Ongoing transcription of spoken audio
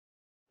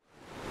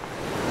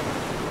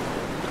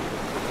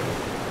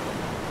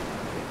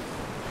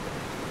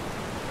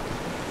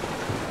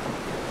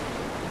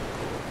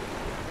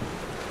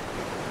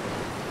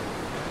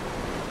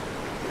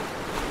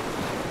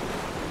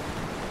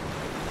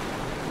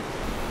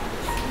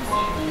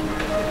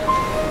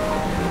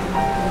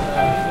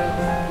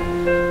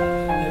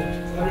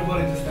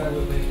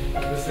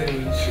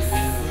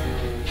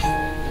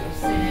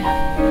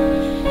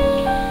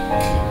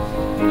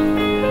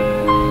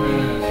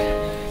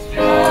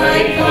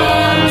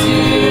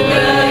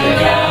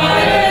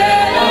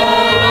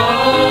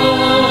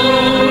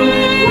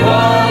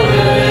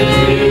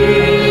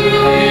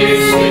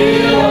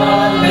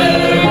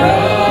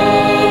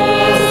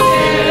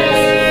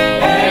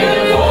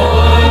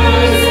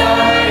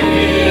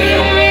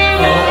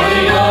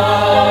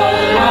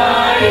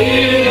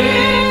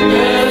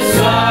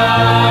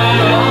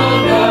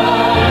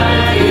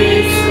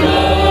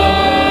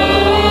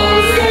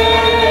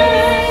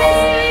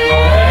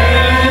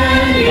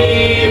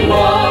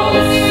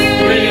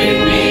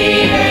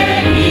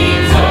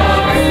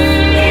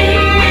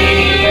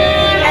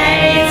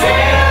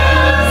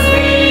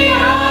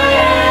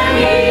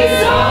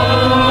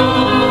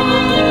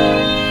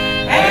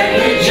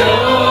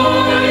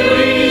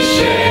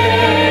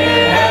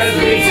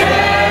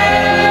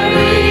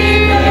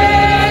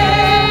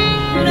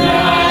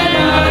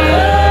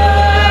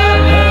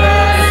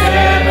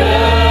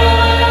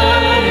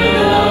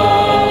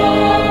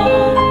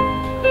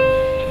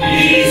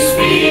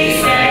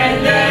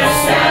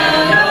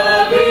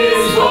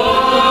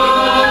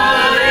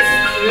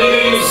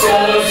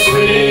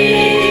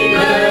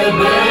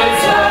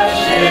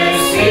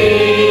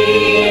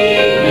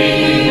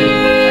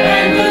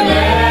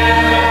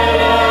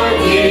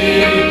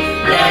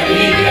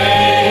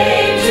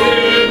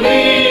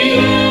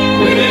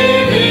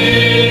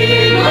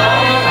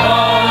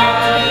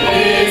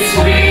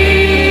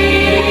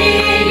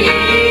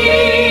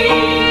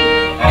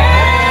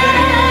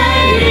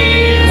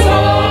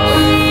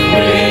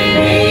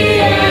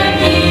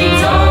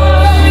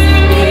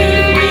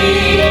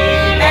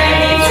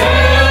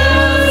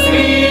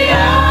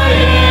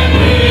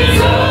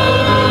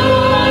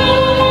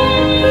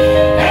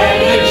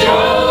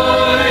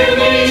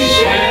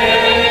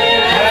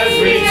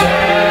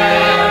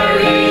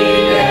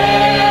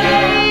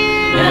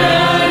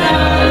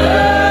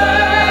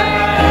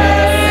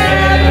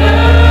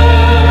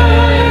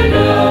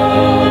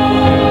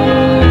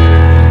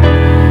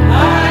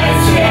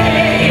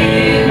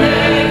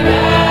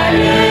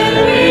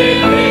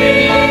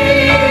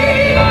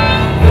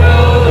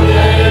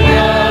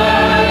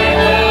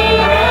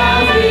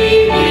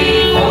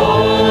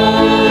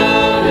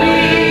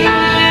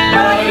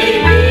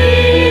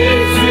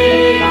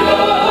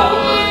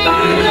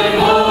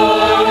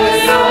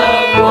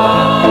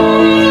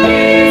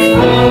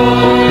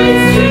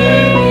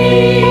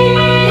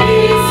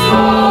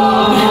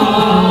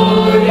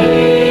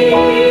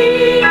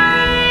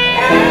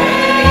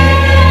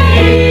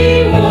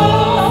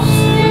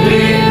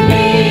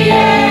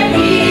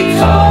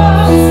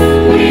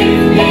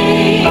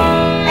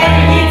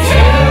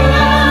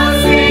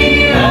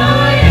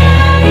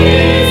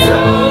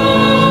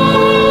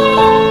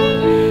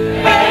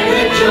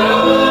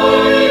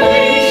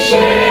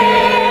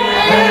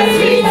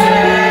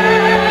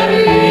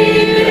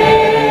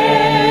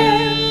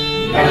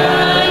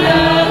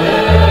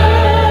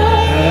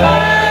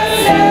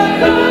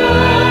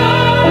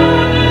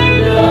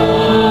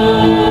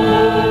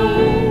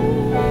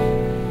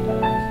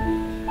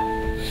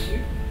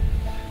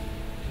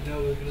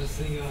Let's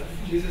sing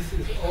Jesus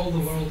is all the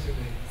world to me.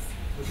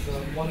 It's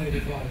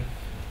 185.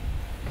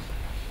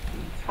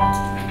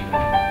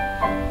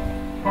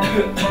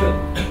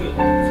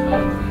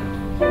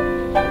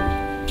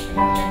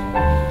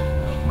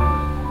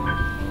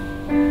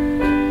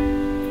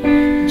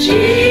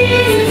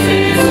 Jesus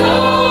is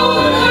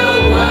all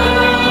the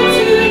world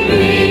to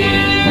me,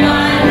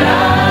 my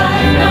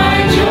life, my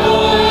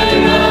joy,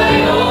 my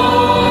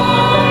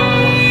all.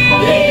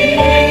 He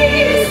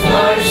is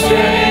my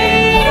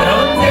strength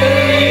from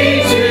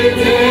day to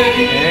day.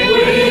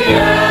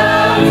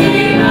 Without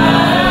Him I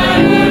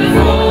would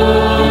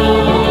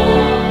fall.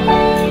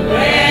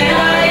 When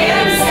I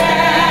am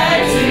sad,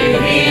 to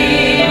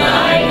Him I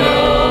go.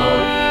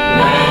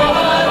 No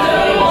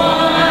other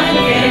one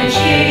can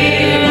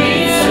cheer me.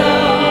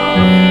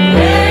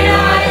 When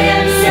I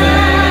am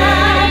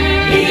sad,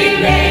 He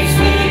makes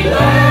me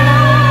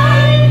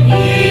glad.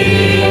 He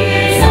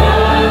is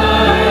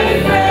my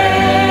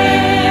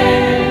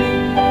friend.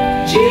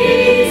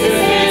 Jesus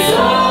is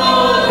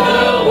all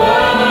the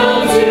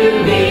world to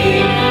me,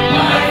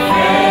 my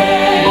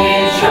friend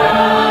in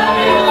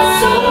trial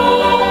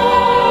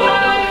sore.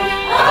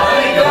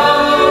 I go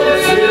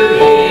to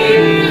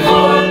Him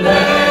for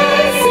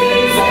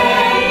blessings,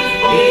 and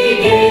He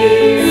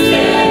gives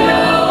me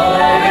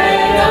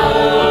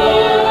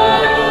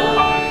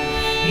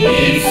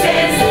He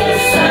sends the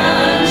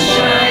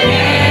sunshine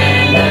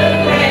and the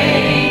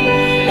rain.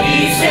 He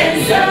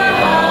sends the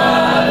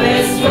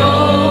harvest,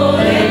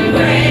 golden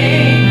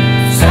grain.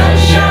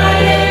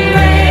 Sunshine and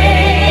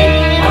rain,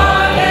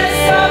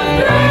 harvest of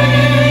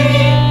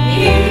grain.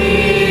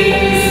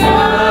 He's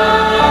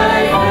my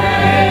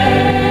friend.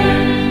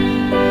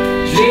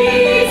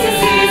 Jesus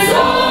is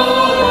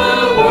all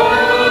the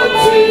world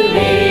to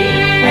me,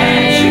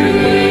 and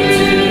true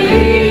to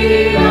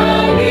Him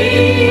I'll be.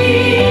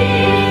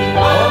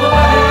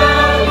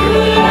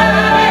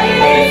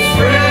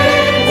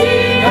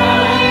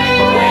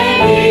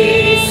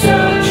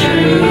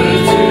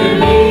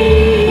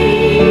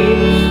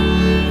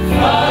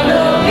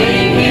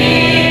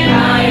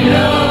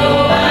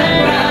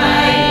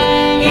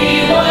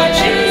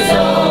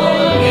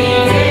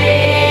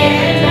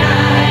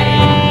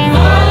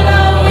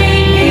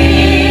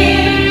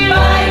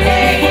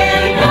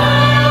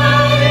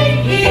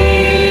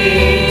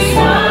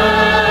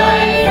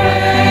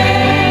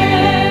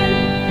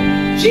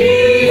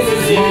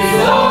 Jesus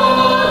is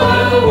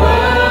all the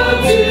world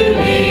to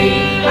me.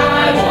 I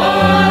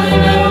want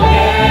no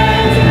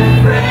better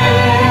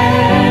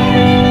friend.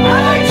 I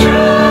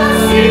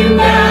trust Him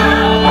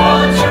now,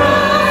 I'll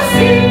trust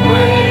Him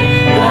when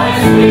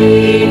life's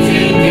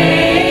fleeting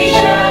days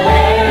shall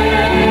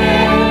end.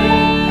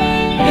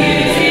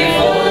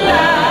 Beautiful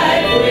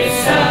life with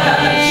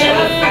such a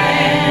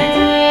friend.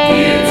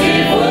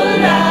 Beautiful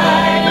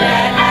life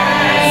that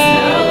has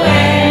no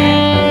end.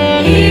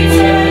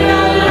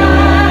 Eternal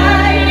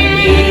life,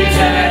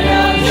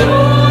 eternal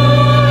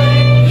joy.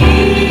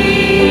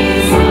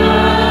 He's my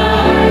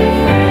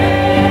friend.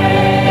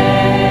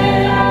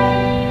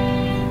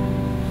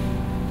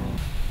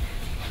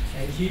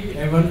 Thank you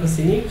everyone for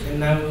singing, and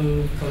now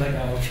we'll collect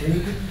our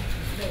offering.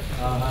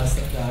 I'll ask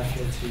the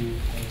usher to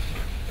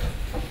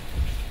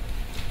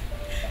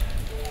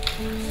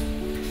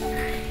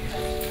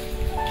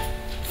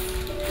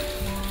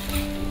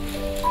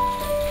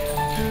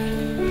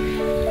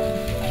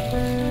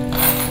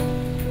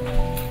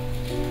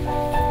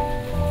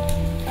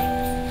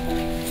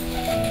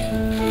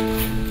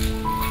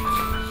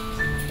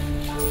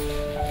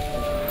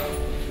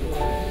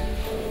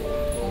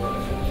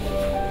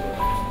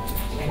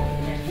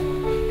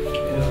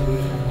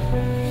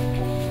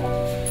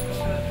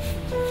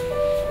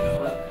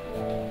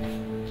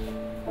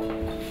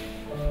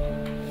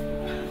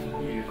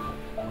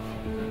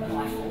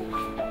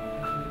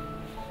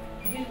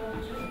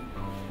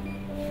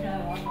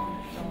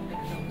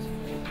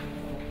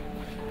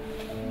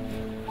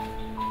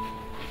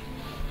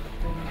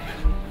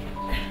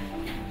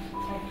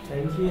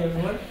Thank you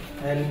everyone,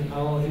 and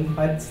I'll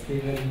invite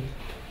Stephen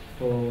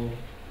for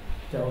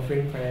the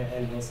offering prayer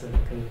and also the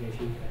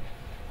congregation prayer.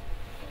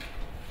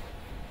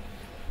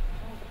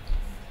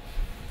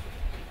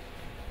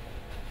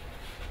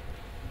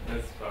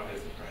 Let's bow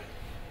heads and pray.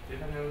 Dear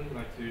Heaven, I'd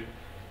like to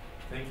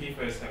thank you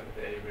for a Sabbath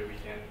day where we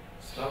can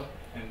stop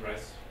and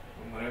rest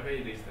from whatever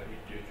it is that we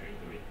do during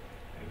the week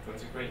and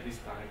consecrate this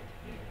time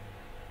in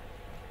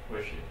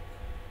worship.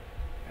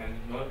 And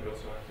Lord, we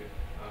also have to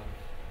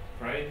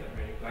pray that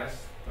may you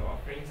bless the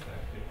offerings that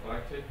have been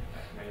collected,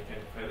 that may you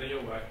can further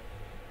your work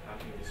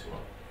in this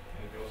world.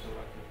 And we also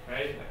like to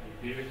pray that you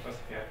be with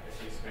Pastor Gab as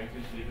he's going to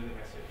deliver the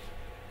message,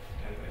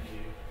 and that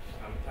you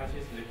touch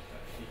his lips, that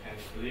he can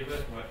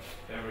deliver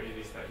whatever it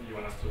is that you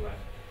want us to learn,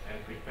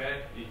 and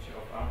prepare each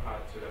of our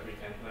hearts so that we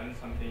can learn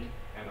something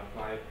and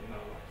apply it in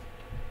our lives.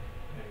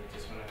 And we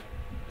just want to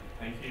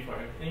thank you for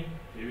everything.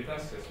 Be with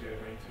us as we are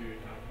going to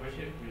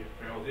worship. We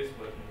pray all this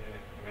word in your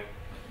name. Amen.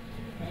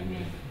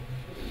 Amen.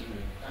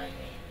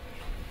 Amen.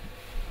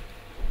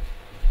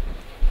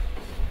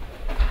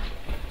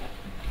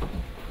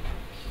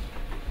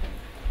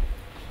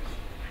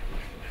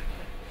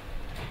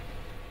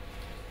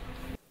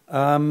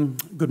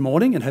 Good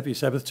morning and happy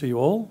Sabbath to you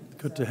all.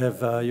 Good to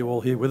have you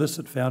all here with us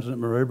at Fountain at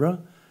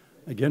Maroubra,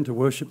 again to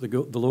worship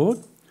the Lord.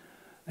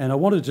 And I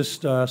want to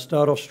just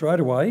start off straight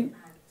away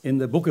in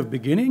the book of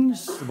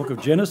beginnings, the book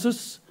of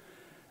Genesis.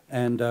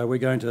 And we're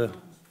going to,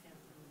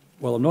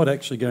 well, I'm not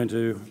actually going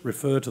to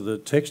refer to the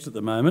text at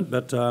the moment,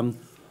 but I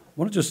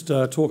want to just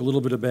talk a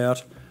little bit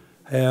about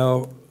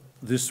how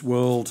this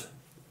world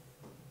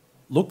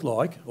looked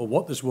like, or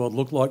what this world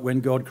looked like when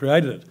God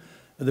created it.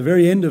 At the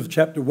very end of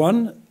chapter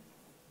 1,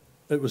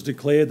 it was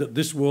declared that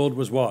this world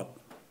was what?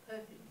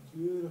 Perfect.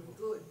 Beautiful.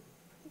 Good.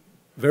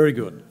 Very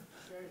good.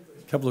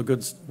 A couple of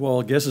good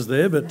wild guesses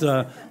there, but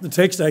the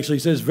text actually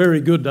says very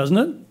good, doesn't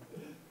it?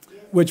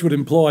 Which would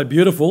imply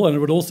beautiful, and it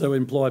would also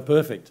imply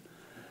perfect.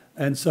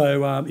 And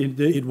so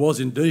it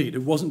was indeed.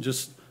 It wasn't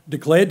just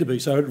declared to be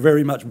so, it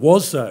very much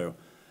was so.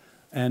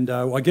 And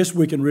I guess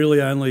we can really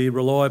only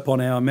rely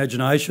upon our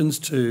imaginations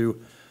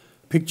to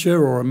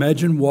picture or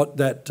imagine what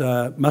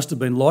that must have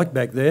been like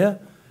back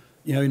there.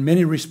 You know, in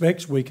many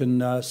respects, we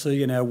can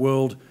see in our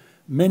world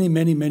many,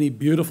 many, many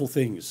beautiful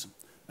things,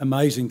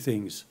 amazing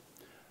things.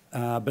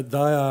 But they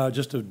are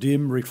just a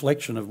dim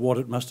reflection of what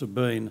it must have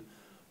been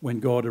when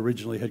God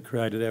originally had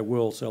created our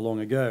world so long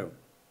ago.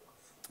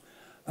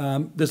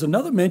 There's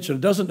another mention.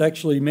 It doesn't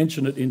actually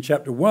mention it in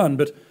chapter 1,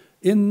 but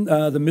in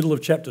the middle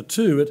of chapter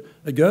 2,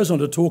 it goes on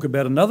to talk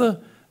about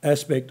another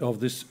aspect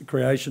of this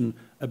creation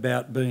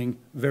about being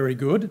very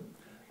good,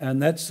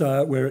 and that's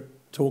where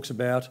it talks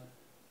about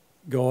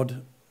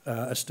God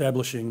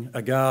establishing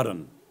a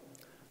garden.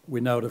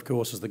 We know it, of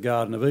course, as the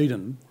Garden of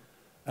Eden,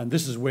 and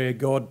this is where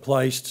God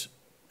placed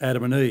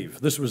Adam and Eve.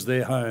 This was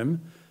their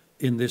home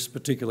in this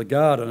particular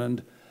garden,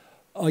 and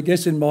I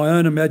guess in my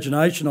own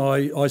imagination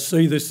I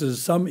see this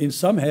as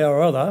somehow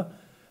or other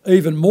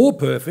even more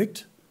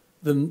perfect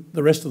than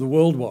the rest of the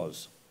world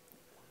was,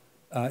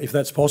 if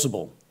that's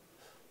possible.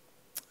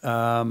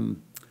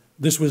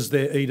 This was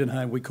their Eden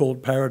home. We call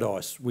it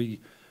paradise. We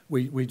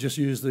just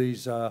use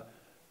these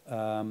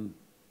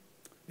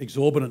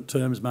exorbitant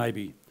terms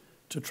maybe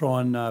to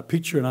try and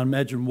picture and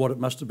imagine what it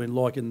must have been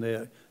like in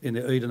their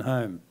Eden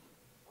home.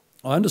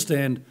 I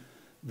understand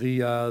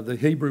the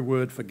Hebrew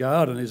word for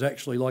garden is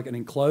actually like an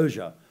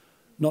enclosure,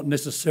 not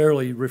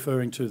necessarily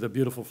referring to the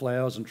beautiful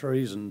flowers and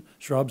trees and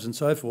shrubs and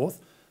so forth,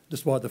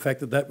 despite the fact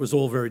that that was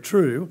all very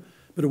true,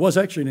 but it was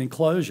actually an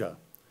enclosure,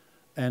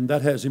 and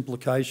that has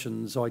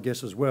implications, I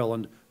guess, as well,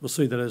 and we'll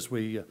see that as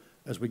we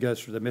go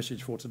through the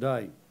message for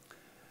today.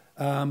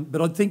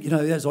 But I think, you know,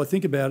 as I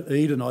think about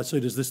Eden, I see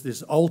it as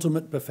this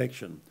ultimate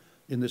perfection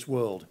in this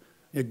world.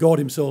 You know, God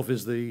himself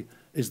is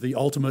the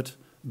ultimate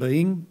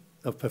being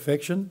of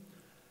perfection,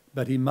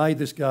 but he made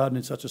this garden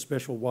in such a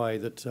special way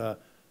that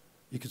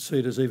you could see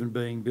it as even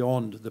being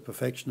beyond the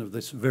perfection of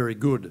this very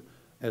good,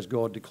 as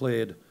God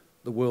declared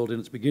the world in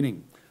its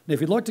beginning. Now,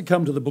 if you'd like to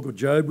come to the book of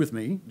Job with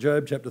me,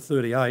 Job chapter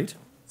 38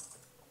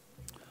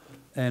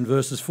 and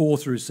verses 4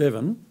 through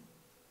 7,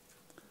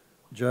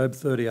 Job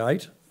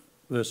 38,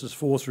 verses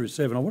 4 through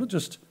 7. I want to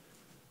just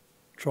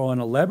try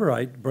and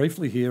elaborate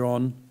briefly here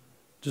on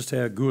just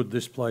how good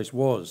this place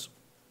was.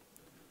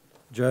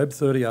 Job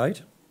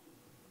 38,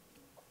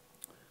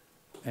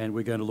 and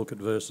we're going to look at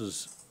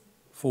verses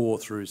 4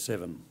 through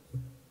 7.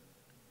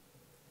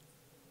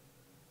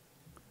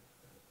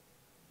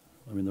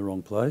 I'm in the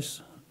wrong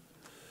place.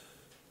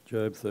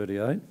 Job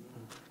 38.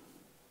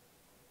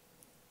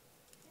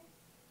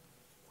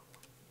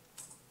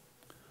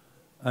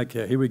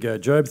 Okay, here we go.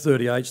 Job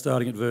 38,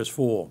 starting at verse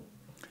 4.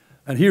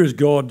 And here is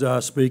God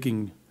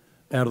speaking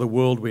out of the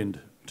whirlwind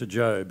to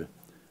Job.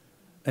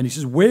 And he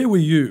says, "Where were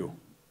you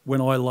when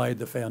I laid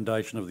the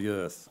foundation of the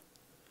earth?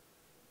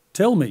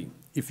 Tell me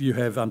if you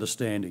have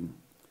understanding.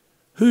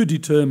 Who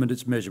determined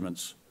its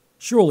measurements?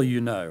 Surely you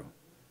know.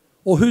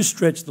 Or who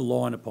stretched the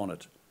line upon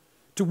it?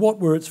 To what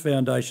were its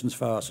foundations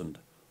fastened?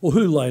 Or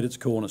who laid its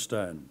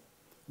cornerstone?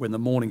 When the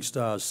morning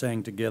stars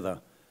sang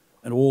together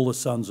and all the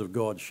sons of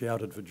God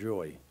shouted for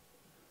joy."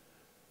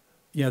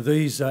 You know,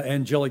 these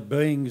angelic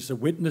beings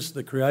witnessed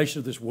the creation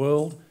of this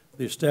world,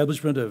 the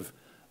establishment of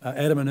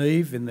Adam and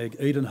Eve in their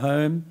Eden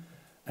home,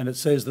 and it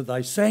says that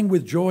they sang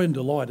with joy and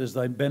delight as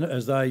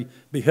they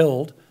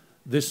beheld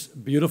this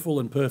beautiful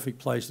and perfect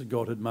place that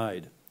God had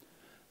made.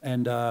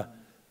 And,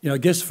 you know, I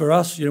guess for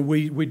us, you know,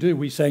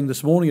 we sang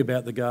this morning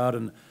about the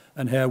garden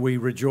and how we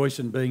rejoice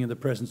in being in the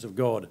presence of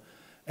God.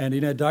 And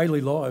in our daily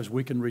lives,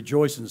 we can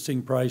rejoice and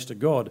sing praise to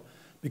God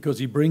because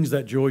he brings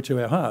that joy to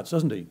our hearts,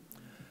 doesn't he?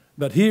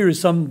 But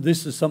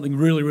this is something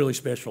really, really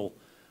special.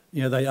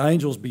 You know, the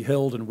angels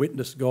beheld and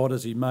witnessed God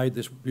as he made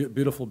this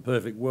beautiful,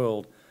 perfect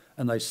world,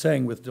 and they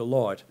sang with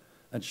delight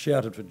and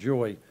shouted for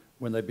joy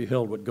when they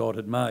beheld what God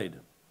had made.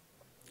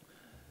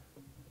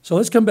 So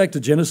let's come back to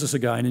Genesis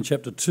again in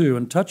chapter 2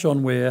 and touch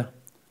on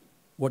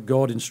what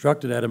God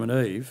instructed Adam and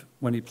Eve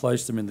when he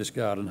placed them in this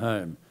garden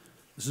home.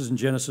 This is in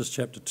Genesis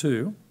chapter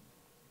 2,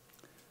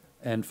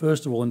 and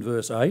first of all in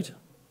verse 8,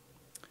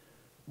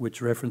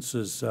 which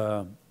references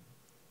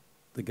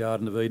the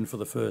Garden of Eden for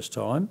the first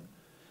time.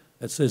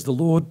 It says, "The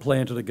Lord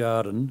planted a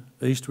garden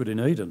eastward in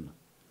Eden,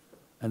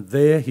 and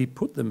there he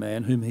put the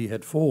man whom he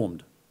had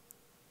formed.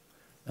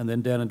 And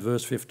then down in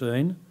verse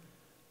 15,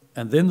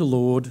 and then the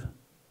Lord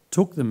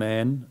took the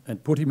man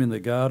and put him in the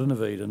Garden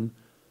of Eden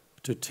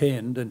to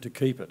tend and to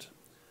keep it.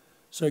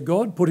 So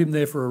God put him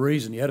there for a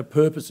reason. He had a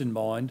purpose in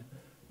mind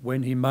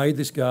when he made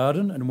this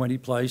garden and when he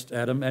placed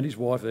Adam and his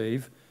wife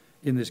Eve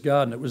in this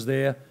garden. It was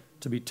there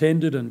to be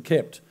tended and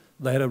kept.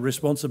 They had a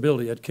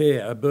responsibility, a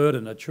care, a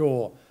burden, a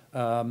chore,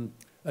 a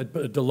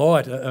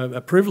delight, a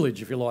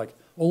privilege, if you like,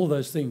 all of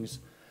those things.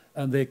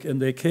 And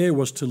their care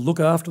was to look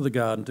after the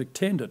garden, to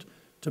tend it,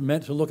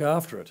 to look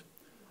after it.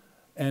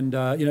 And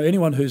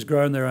anyone who's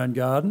grown their own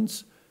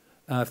gardens,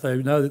 if they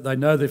know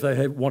that if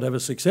they want to have a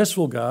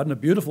successful garden, a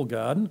beautiful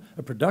garden,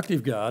 a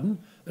productive garden,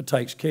 it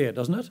takes care,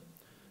 doesn't it?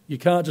 You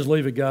can't just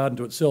leave a garden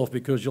to itself,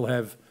 because you'll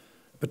have,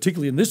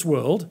 particularly in this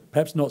world,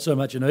 perhaps not so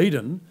much in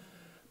Eden,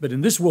 but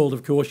in this world,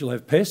 of course, you'll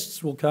have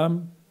pests will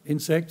come,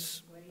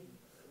 insects,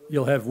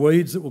 you'll have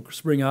weeds that will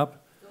spring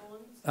up.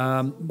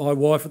 My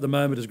wife at the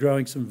moment is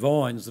growing some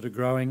vines that are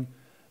growing,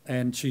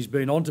 and she's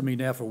been on to me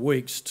now for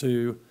weeks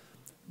to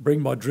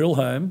bring my drill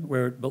home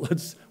where it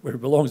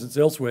belongs, it's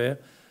elsewhere,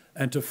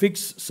 and to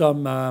fix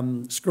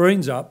some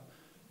screens up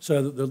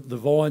so that the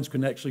vines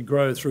can actually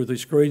grow through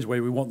these screens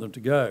where we want them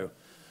to go.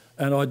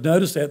 And I'd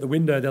noticed out the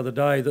window the other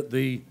day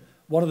that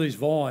one of these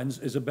vines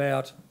is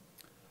about,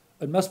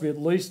 it must be at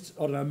least,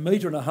 I don't know, 1.5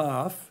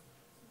 metres,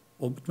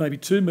 or maybe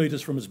 2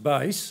 metres from its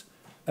base,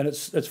 and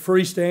it's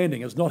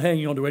freestanding. It's not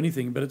hanging onto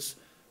anything, but it's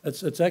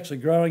actually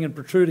growing and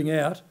protruding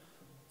out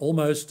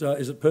almost,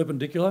 is it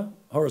perpendicular,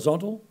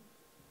 horizontal?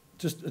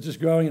 It's just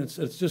growing, and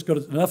it's just got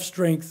enough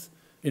strength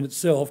in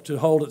itself to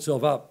hold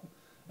itself up.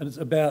 And it's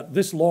about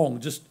this long,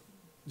 just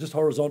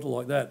horizontal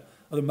like that.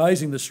 It's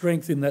amazing the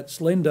strength in that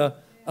slender,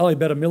 only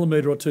about 1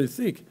 millimetre or 2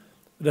 thick.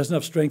 It has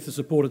enough strength to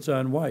support its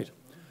own weight.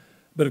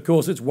 But of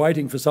course, it's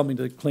waiting for something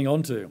to cling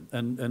onto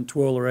and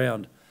twirl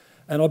around.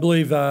 And I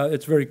believe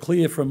it's very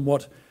clear from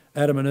what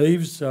Adam and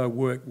Eve's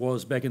work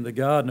was back in the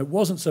garden. It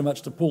wasn't so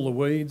much to pull the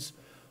weeds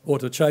or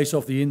to chase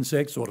off the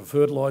insects or to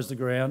fertilise the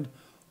ground.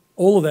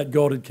 All of that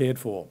God had cared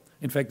for.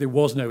 In fact, there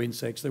was no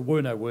insects, there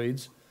were no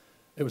weeds.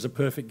 It was a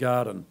perfect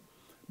garden.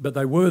 But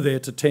they were there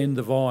to tend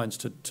the vines,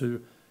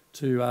 to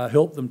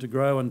help them to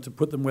grow and to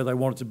put them where they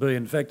wanted to be.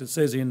 In fact, it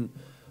says in,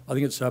 I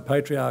think it's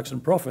Patriarchs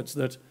and Prophets,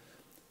 that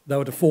they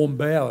were to form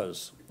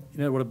bowers.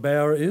 You know what a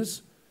bower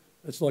is?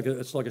 It's like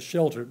a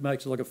shelter. It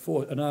makes like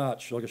an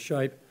arch, like a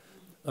shape.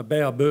 A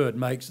bower bird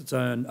makes its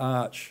own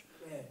arch,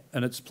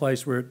 and it's a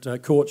place where it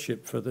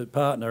courtship for the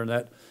partner and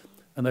that.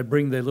 And they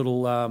bring their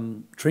little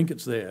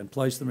trinkets there and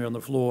place them on the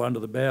floor under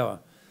the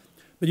bower.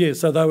 But yeah,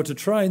 so they were to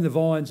train the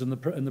vines and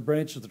the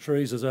branches of the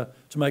trees to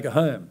make a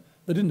home.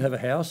 They didn't have a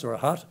house or a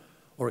hut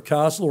or a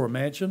castle or a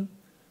mansion.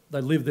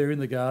 They lived there in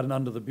the garden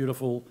under the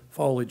beautiful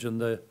foliage and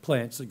the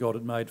plants that God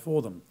had made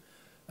for them.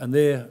 And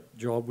their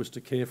job was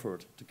to care for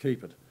it, to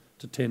keep it,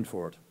 to tend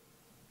for it.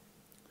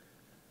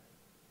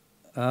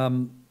 Let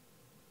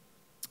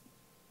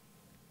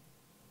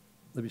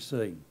me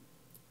see.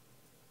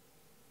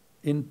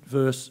 In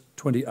verse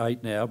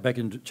 28 now, back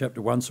in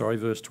chapter 1,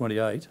 verse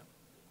 28,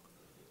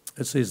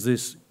 it says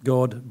this: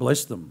 God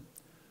blessed them.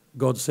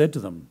 God said to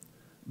them,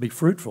 "Be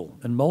fruitful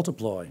and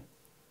multiply,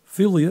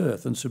 fill the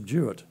earth and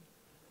subdue it.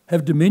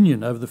 Have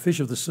dominion over the fish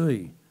of the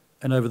sea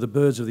and over the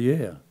birds of the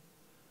air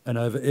and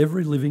over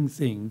every living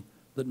thing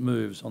that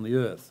moves on the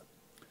earth."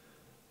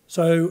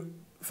 So,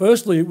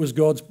 firstly, it was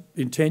God's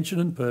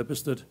intention and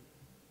purpose that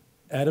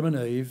Adam and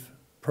Eve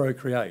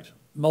procreate,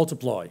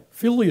 multiply,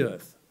 fill the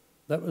earth.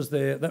 That was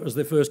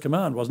their first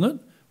command, wasn't it,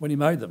 when he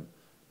made them?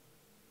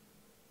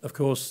 Of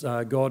course,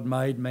 God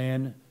made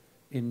man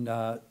in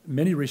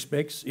many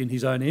respects in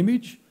his own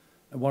image,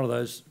 and one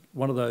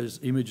of those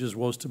images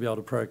was to be able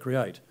to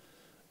procreate.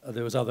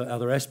 There was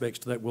other aspects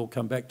to that we'll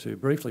come back to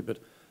briefly, but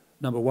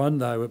number one,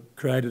 they were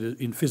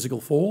created in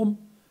physical form.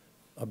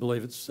 I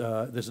believe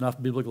there's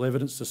enough biblical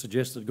evidence to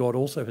suggest that God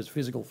also has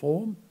physical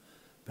form,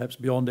 perhaps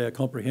beyond our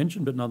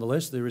comprehension, but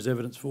nonetheless there is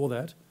evidence for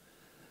that.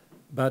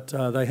 But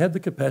they had the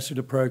capacity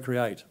to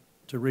procreate,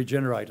 to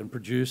regenerate and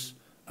produce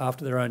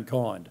after their own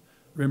kind.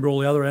 Remember, all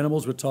the other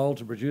animals were told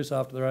to produce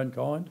after their own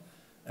kind.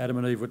 Adam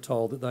and Eve were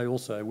told that they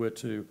also were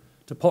to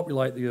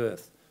populate the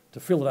earth, to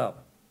fill it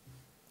up,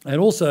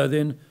 and also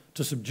then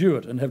to subdue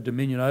it and have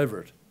dominion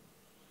over it.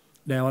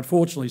 Now,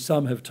 unfortunately,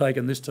 some have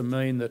taken this to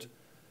mean that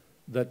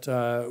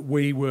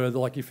we were,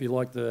 like, if you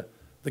like, the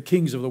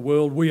kings of the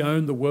world. We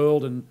own the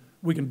world and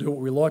we can do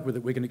what we like with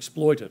it. We can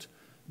exploit it,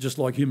 just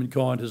like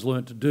humankind has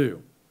learnt to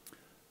do.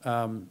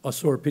 I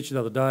saw a picture the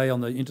other day on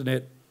the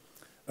internet,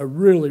 a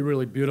really,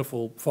 really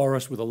beautiful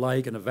forest with a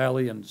lake and a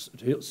valley and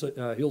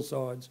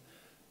hillsides,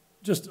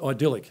 just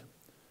idyllic.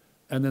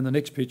 And then the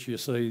next picture you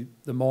see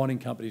the mining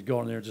company's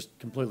gone in there and just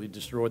completely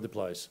destroyed the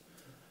place.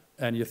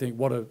 And you think,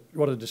 what a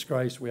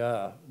disgrace we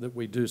are that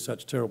we do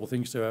such terrible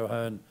things to our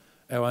own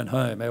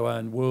home, our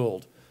own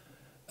world.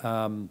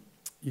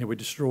 We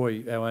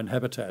destroy our own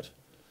habitat.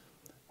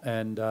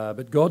 And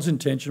but God's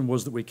intention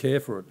was that we care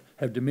for it,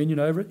 have dominion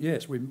over it.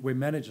 Yes, we're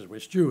managers,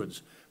 we're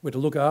stewards. We're to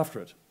look after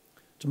it,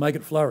 to make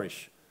it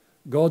flourish.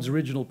 God's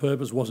original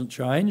purpose wasn't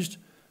changed.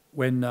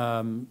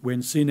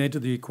 When sin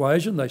entered the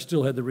equation, they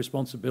still had the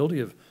responsibility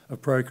of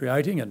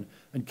procreating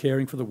and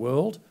caring for the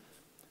world.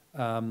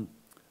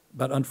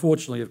 But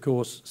unfortunately, of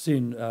course,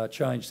 sin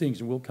changed things,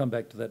 and we'll come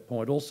back to that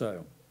point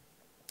also.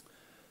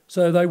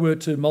 So they were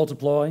to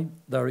multiply,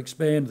 they were to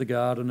expand the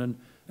garden,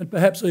 and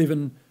perhaps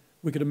even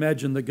we could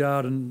imagine the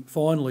garden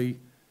finally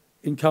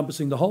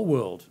encompassing the whole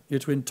world.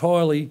 It's to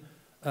entirely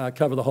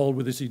cover the whole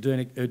with this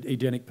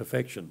Edenic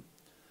perfection.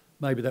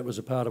 Maybe that was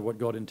a part of what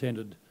God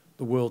intended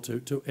the world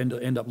to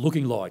end up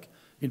looking like,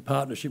 in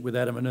partnership with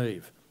Adam and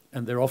Eve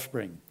and their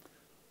offspring,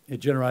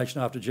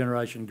 generation after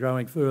generation,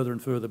 growing further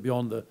and further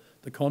beyond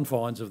the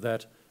confines of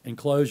that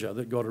enclosure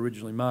that God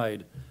originally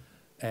made,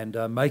 and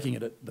making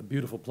it the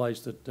beautiful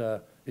place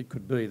that it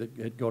could be,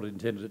 that God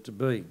intended it to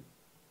be.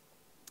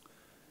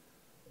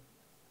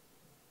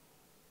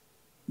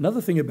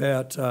 Another thing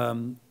about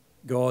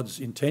God's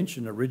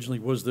intention originally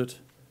was that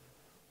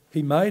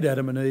he made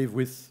Adam and Eve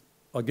with,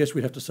 I guess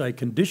we'd have to say,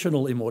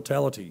 conditional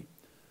immortality.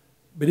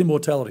 But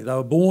immortality, they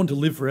were born to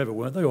live forever,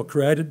 weren't they? Or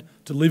created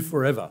to live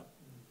forever.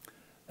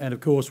 And of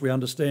course we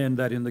understand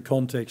that in the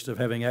context of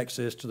having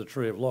access to the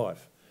tree of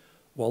life.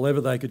 While ever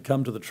they could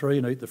come to the tree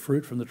and eat the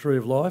fruit from the tree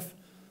of life,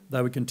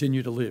 they would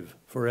continue to live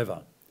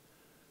forever.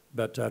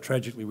 But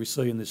tragically we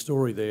see in this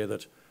story there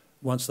that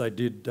once they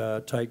did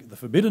take the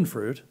forbidden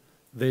fruit,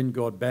 then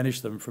God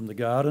banished them from the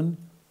garden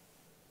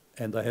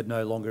and they had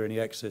no longer any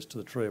access to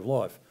the tree of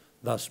life,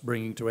 thus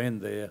bringing to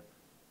end their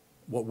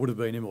what would have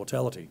been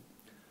immortality.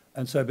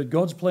 And so, but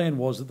God's plan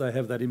was that they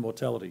have that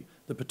immortality,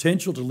 the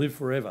potential to live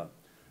forever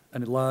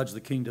and enlarge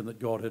the kingdom that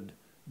God had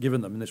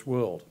given them in this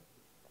world.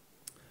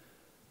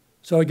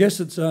 So I guess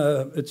it's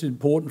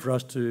important for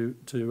us to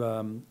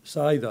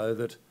say, though,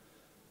 that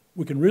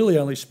we can really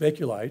only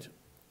speculate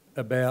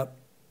about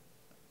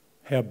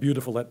how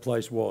beautiful that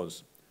place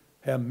was,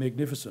 how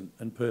magnificent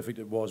and perfect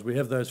it was. We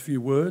have those few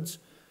words.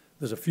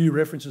 There's a few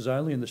references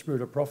only in the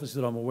spirit of prophecy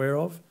that I'm aware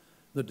of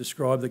that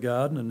describe the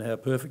garden and how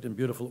perfect and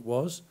beautiful it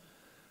was.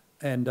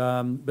 And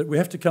but we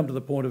have to come to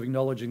the point of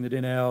acknowledging that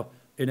in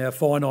our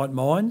finite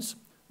minds,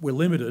 we're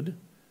limited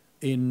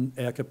in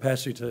our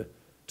capacity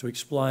to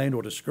explain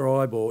or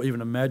describe or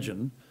even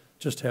imagine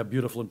just how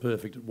beautiful and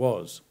perfect it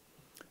was.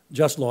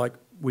 Just like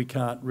we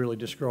can't really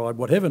describe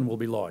what heaven will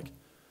be like.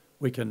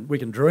 We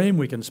can dream,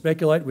 we can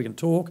speculate, we can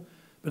talk,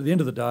 but at the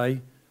end of the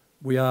day,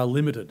 we are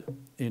limited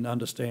in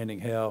understanding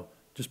how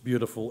just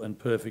beautiful and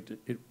perfect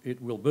it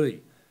will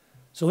be.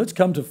 So let's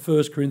come to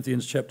 1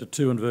 Corinthians chapter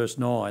 2 and verse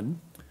 9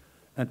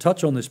 and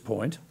touch on this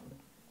point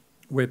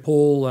where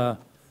Paul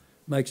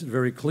makes it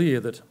very clear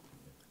that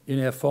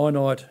in our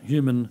finite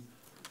human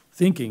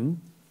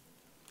thinking,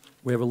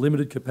 we have a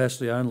limited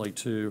capacity only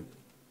to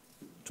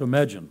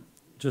imagine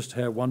just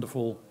how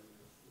wonderful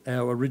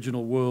our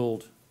original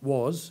world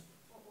was.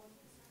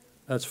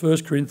 That's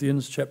 1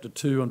 Corinthians chapter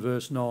 2 and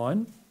verse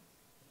 9.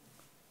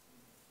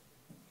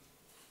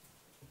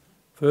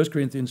 1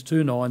 Corinthians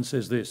 2:9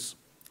 says this,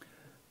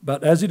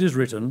 "But as it is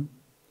written,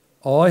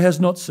 eye has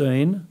not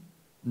seen,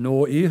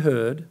 nor ear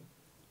heard,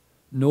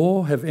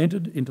 nor have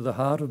entered into the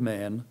heart of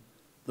man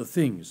the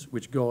things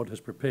which God has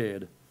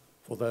prepared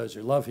for those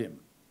who love him."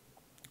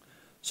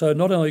 So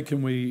not only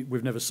can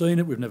we've never seen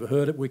it, we've never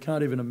heard it, we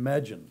can't even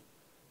imagine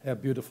how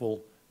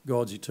beautiful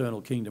God's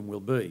eternal kingdom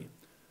will be.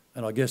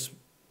 And I guess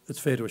it's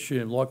fair to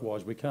assume,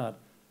 likewise, we can't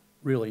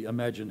really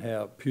imagine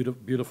how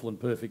beautiful and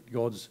perfect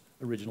God's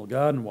original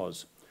garden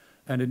was.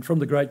 And from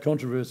the Great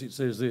Controversy it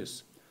says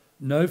this,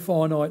 "No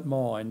finite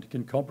mind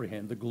can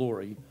comprehend the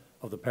glory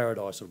of the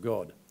paradise of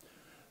God."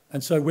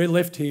 And so we're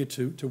left here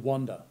to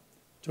wonder,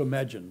 to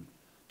imagine,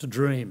 to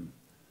dream,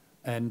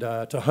 and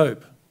to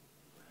hope.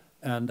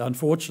 And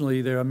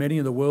unfortunately, there are many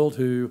in the world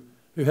who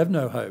have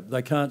no hope.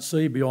 They can't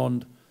see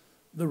beyond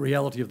the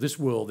reality of this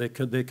world.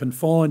 They're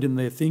confined in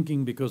their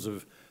thinking because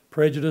of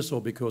prejudice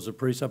or because of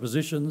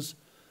presuppositions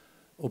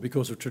or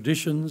because of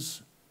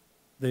traditions.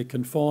 They're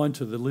confined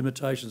to the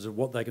limitations of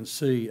what they can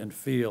see and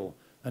feel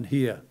and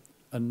hear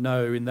and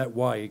know in that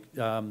way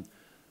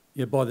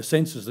by the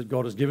senses that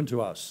God has given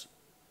to us.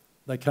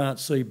 They can't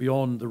see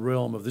beyond the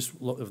realm of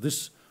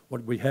this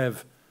what we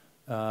have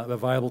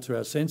available to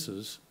our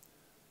senses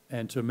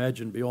and to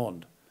imagine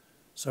beyond.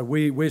 So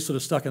we're sort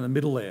of stuck in the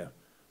middle there.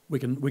 We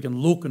can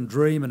look and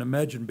dream and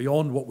imagine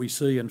beyond what we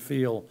see and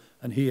feel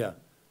and hear,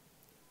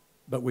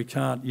 but we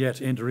can't yet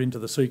enter into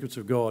the secrets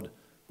of God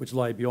which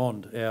lay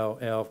beyond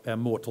our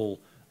mortal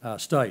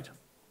state.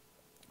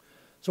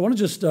 So I want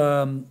to just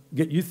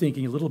get you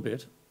thinking a little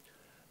bit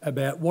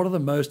about what are the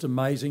most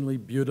amazingly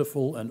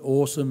beautiful and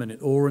awesome and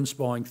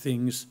awe-inspiring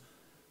things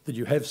that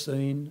you have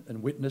seen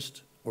and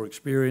witnessed or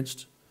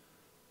experienced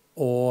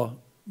or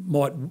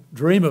might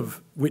dream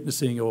of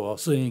witnessing or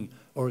seeing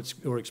or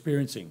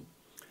experiencing.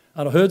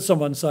 And I heard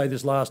someone say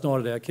this last night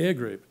at our care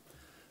group,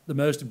 the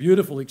most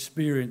beautiful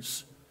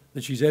experience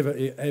that she's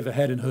ever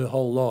had in her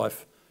whole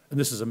life, and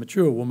this is a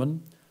mature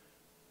woman,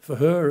 for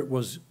her it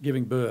was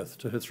giving birth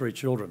to her 3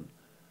 children.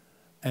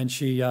 And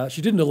she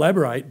didn't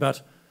elaborate,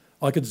 but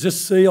I could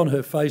just see on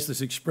her face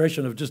this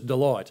expression of just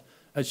delight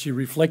as she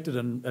reflected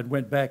and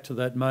went back to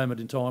that moment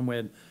in time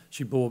when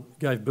she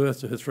gave birth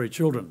to her 3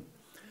 children.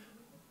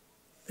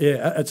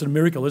 Yeah, it's a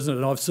miracle, isn't it?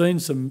 And I've seen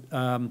some,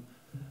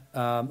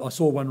 I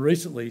saw one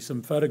recently,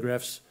 some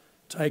photographs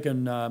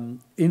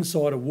taken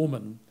inside a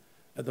woman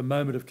at the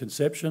moment of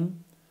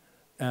conception,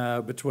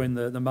 between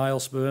the male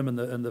sperm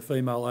and the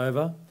female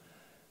ova.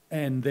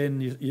 And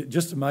then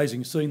just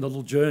amazing seeing the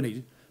little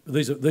journey.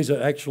 These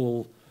are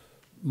actual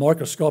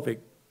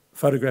microscopic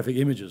photographic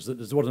images. That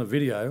wasn't a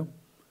video.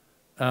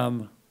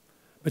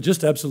 But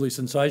just absolutely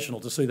sensational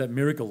to see that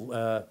miracle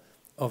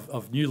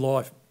of new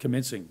life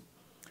commencing.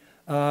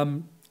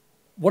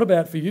 What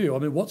about for you? I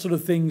mean, what sort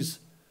of things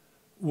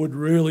would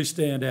really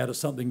stand out as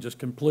something just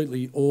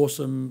completely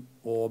awesome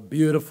or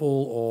beautiful,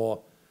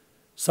 or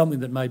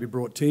something that maybe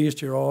brought tears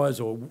to your eyes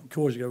or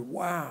caused you to go,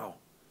 wow?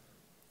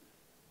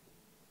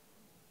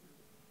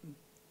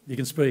 You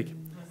can speak.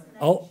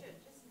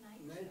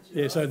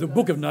 Yeah, so the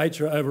book of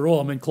nature overall,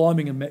 I mean,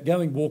 climbing and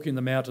going, walking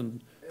the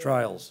mountain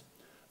trails,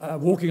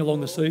 walking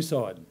along the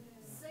seaside.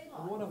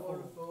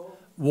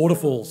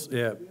 Waterfalls,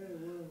 yeah.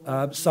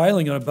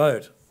 Sailing on a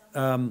boat.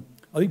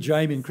 I think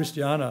Jamie and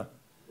Christiana,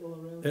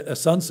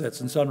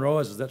 sunsets and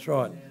sunrises, that's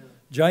right.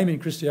 Jamie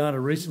and Christiana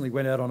recently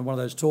went out on one of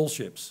those tall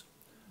ships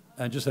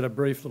and just had a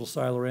brief little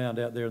sail around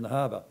out there in the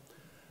harbour.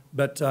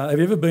 But have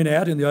you ever been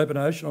out in the open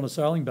ocean on a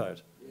sailing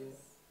boat?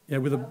 Yeah,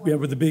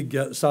 with the big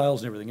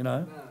sails and everything, you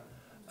know.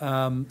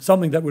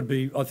 Something that would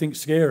be, I think,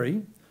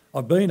 scary.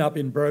 I've been up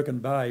in Broken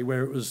Bay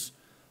where it was,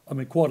 I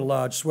mean, quite a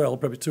large swell,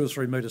 probably 2 or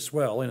 3 metre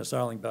swell in a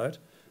sailing boat.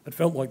 It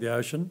felt like the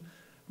ocean,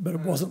 but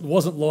it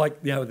wasn't like,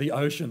 you know, the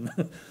ocean.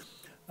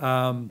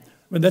 I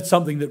mean, that's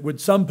something that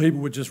some people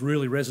would just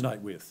really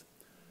resonate with.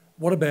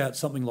 What about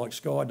something like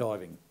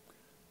skydiving,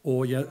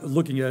 or, you know,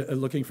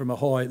 looking from a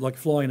high, like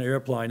flying an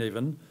airplane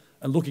even,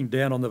 and looking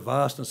down on the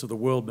vastness of the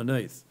world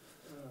beneath?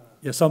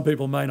 Yeah, some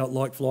people may not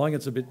like flying.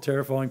 It's a bit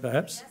terrifying,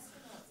 perhaps.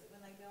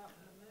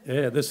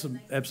 Yeah, there's some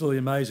absolutely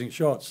amazing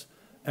shots.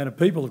 And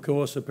people, of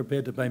course, are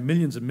prepared to pay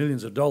millions and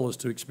millions of dollars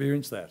to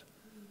experience that,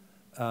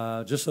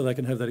 just so they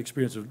can have that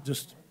experience of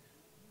just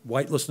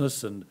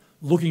weightlessness and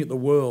looking at the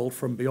world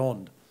from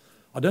beyond.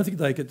 I don't think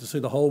they get to see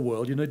the whole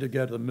world. You need to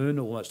go to the moon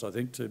almost, I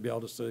think, to be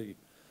able to see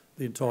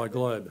the entire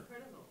globe.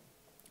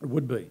 It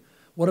would be.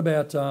 What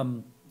about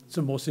some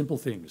more simple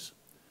things?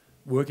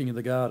 Working in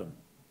the garden.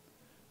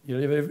 You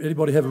know,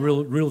 anybody have a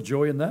real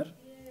joy in that?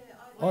 Yeah,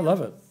 I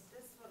love it.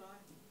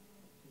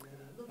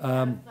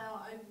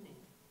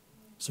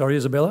 Sorry,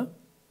 Isabella?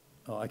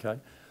 Oh, okay.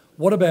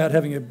 What about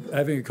having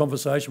a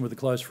conversation with a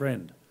close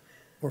friend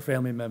or a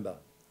family member?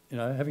 You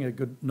know, having a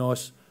good,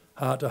 nice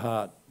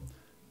heart-to-heart.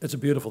 It's a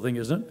beautiful thing,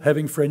 isn't it?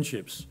 Having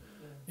friendships,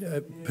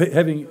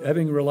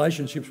 having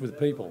relationships with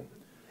people.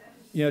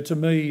 You know, to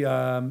me,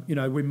 you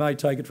know, we may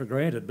take it for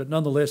granted, but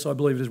nonetheless, I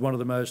believe it is one of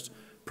the most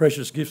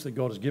precious gifts that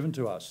God has given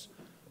to us.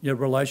 You know,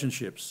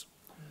 relationships.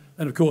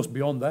 And of course,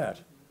 beyond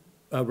that,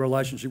 a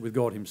relationship with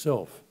God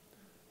himself.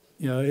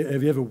 You know,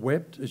 have you ever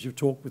wept as you've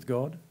talked with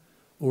God?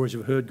 Or as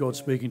you've heard God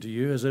speaking to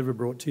you? Has it ever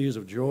brought tears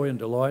of joy and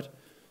delight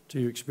to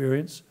your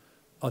experience?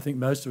 I think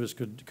most of us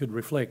could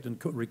reflect and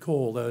could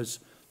recall those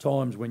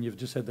times when you've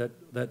just had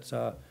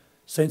that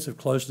sense of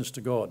closeness to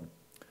God.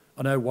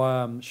 I know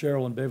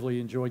Cheryl and Beverly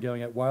enjoy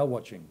going out whale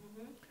watching.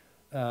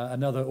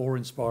 Another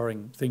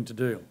awe-inspiring thing to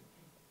do.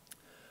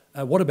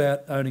 What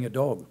about owning a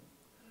dog?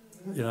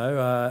 You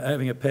know,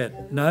 having a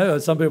pet. No,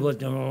 some people are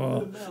going,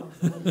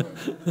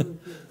 oh.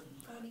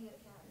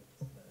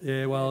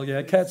 Yeah, well,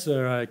 yeah, cats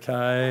are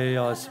okay,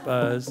 I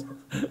suppose.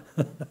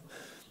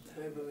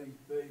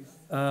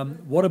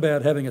 What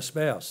about having a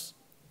spouse?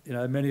 You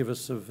know, many of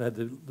us have had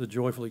the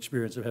joyful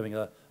experience of having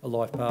a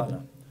life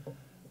partner.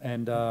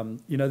 And,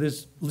 you know,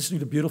 there's listening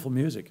to beautiful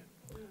music,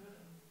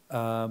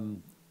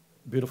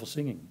 beautiful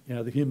singing. You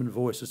know, the human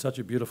voice is such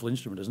a beautiful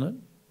instrument, isn't it?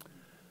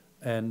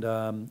 And,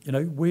 you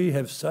know, we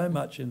have so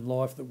much in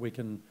life that we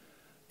can,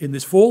 in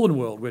this fallen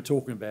world we're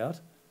talking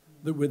about,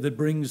 that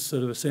brings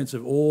sort of a sense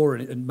of awe,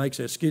 and it makes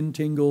our skin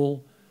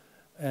tingle,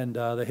 and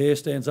the hair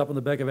stands up on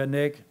the back of our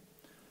neck,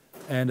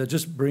 and it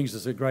just brings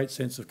us a great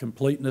sense of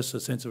completeness, a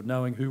sense of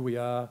knowing who we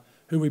are,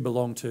 who we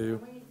belong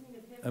to,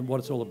 and what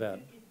it's all about.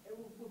 It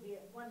will be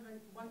 1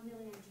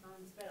 million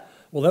times better.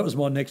 Well, that was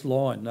my next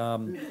line.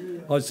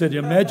 I said,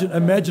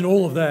 imagine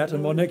all of that,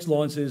 and my next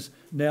line says,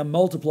 now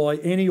multiply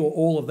any or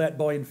all of that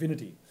by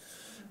infinity,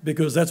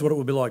 because that's what it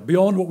would be like,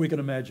 beyond what we can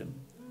imagine.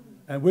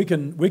 And we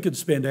could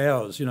spend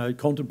hours, you know,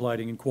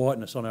 contemplating in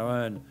quietness on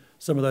our own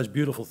some of those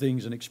beautiful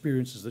things and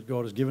experiences that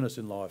God has given us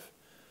in life,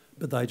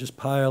 but they just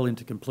pale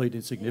into complete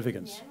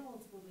insignificance. The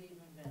animals will be even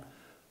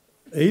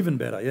better. Even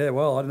better, yeah.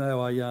 Well, I don't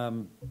know.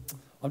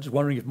 I'm just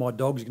wondering if my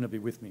dog's going to be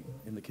with me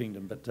in the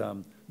kingdom, but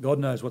God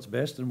knows what's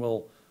best, and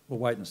we'll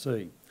wait and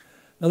see.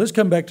 Now let's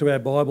come back to our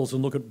Bibles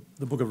and look at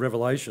the book of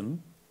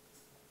Revelation.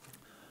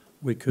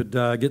 We could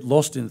get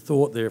lost in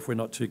thought there if we're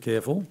not too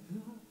careful.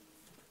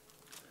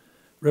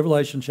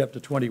 Revelation chapter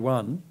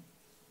 21,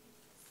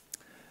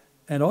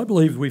 and I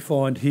believe we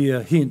find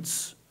here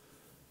hints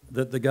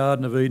that the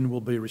Garden of Eden will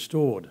be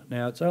restored.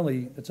 Now it's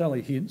only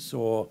hints,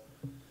 or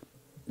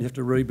You have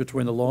to read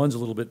between the lines a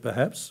little bit,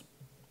 perhaps.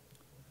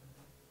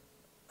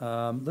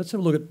 Let's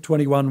have a look at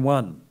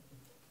 21:1.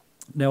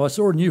 Now I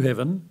saw a new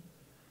heaven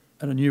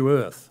and a new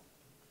earth,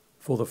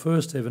 for the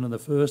first heaven and the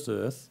first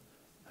earth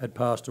had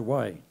passed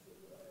away.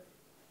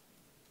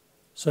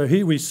 So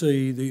here we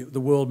see the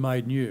world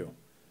made new.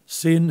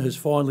 Sin has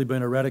finally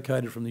been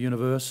eradicated from the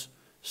universe.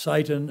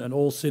 Satan and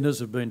all sinners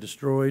have been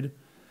destroyed.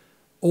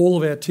 All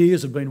of our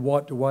tears have been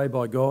wiped away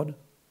by God.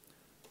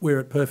 We're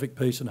at perfect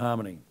peace and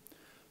harmony.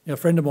 Now, a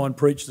friend of mine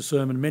preached a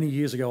sermon many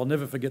years ago. I'll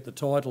never forget the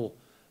title,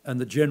 and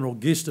the general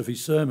gist of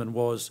his sermon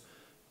was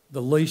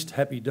 "The Least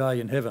Happy Day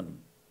in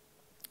Heaven."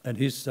 And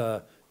his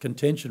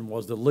contention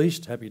was the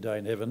least happy day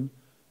in heaven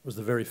was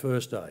the very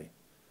first day.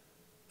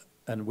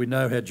 And we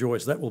know how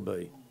joyous that will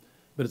be.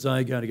 But it's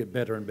only going to get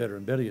better and better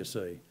and better, you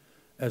see,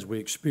 as we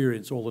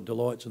experience all the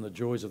delights and the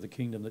joys of the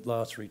kingdom that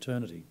lasts for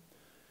eternity.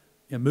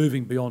 You know,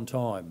 moving beyond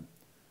time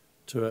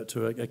to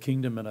a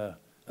kingdom and a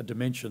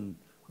dimension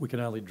we can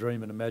only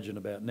dream and imagine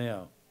about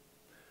now.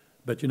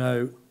 But, you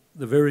know,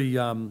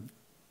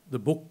 the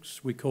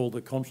books we call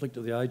the Conflict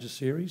of the Ages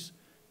series,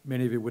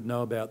 many of you would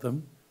know about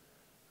them.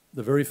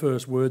 The very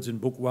first words in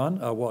book 1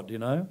 are what, do you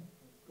know?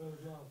 God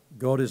is love.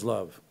 God is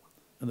love.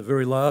 And the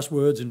very last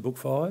words in book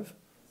 5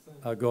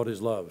 are God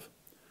is love.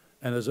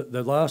 And there's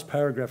the last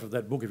paragraph of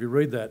that book, if you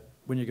read that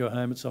when you go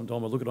home at some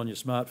time or look it on your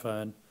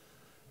smartphone,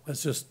 it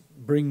just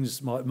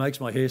makes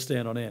my hair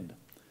stand on end.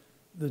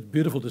 The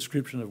beautiful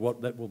description of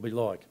what that will be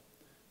like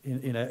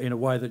in a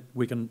way that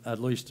we can at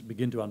least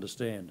begin to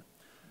understand.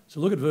 So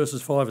look at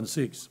verses 5 and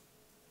 6.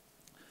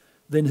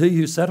 Then he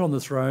who sat on the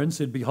throne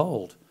said,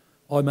 "Behold,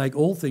 I make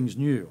all things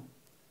new."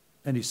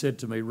 And he said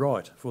to me,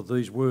 "Write, for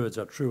these words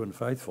are true and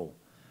faithful."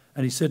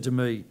 And he said to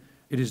me,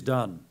 "It is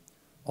done.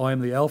 I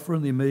am the Alpha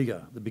and the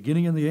Omega, the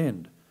beginning and the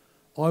end.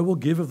 I will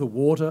give of the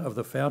water of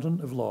the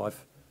fountain of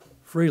life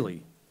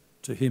freely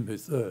to him who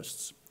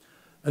thirsts."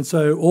 And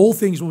so all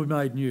things will be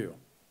made new.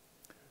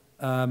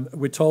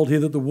 We're told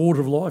here that the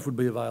water of life would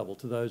be available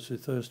to those who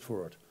thirst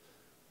for it.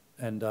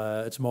 And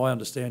it's my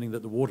understanding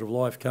that the water of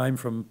life came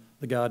from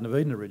the Garden of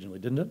Eden originally,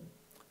 didn't it?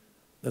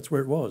 That's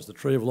where it was, the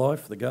tree of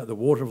life, the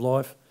water of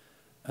life.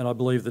 And I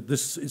believe that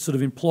this sort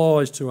of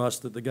implies to us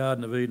that the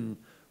Garden of Eden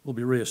will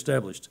be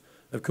re-established.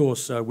 Of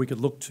course, we could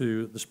look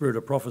to the spirit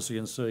of prophecy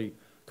and see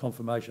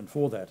confirmation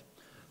for that.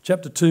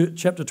 Chapter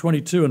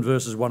 22 and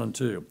verses 1 and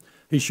 2.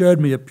 He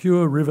showed me a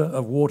pure river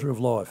of water of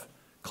life,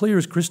 clear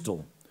as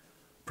crystal,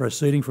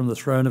 proceeding from the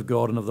throne of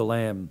God and of the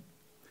Lamb.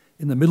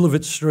 In the middle of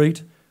its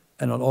street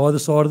and on either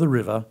side of the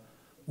river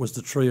was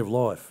the tree of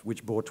life,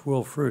 which bore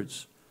 12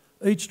 fruits,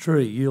 each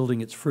tree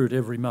yielding its fruit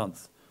every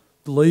month.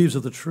 The leaves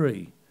of the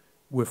tree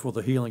were for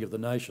the healing of the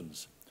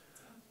nations.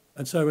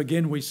 And so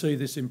again we see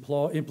this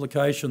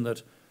implication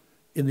that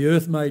in the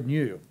earth made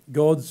new,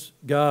 God's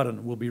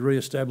garden will be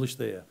re-established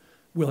there.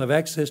 We'll have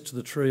access to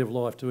the tree of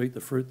life to eat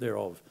the fruit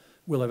thereof.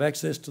 We'll have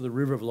access to the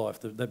river of life,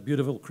 that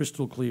beautiful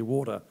crystal clear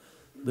water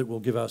that will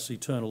give us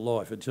eternal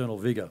life, eternal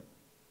vigour.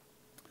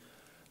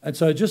 And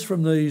so just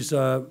from these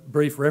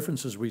brief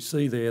references we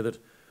see there that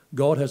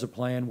God has a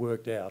plan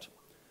worked out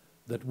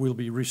that will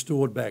be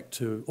restored back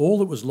to all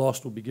that was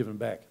lost will be given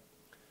back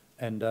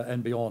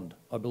and beyond.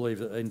 I believe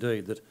that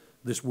indeed that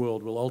this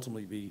world will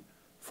ultimately be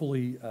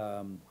fully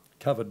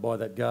covered by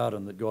that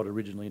garden that God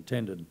originally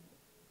intended.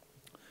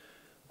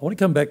 I want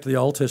to come back to the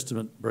Old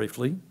Testament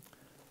briefly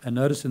and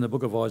notice in the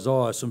book of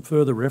Isaiah some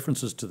further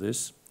references to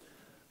this.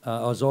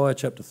 Isaiah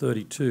chapter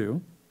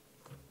 32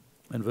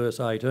 and verse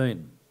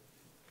 18.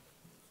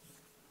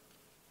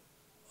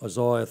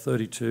 Isaiah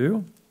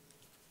 32,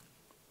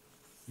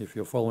 if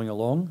you're following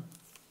along,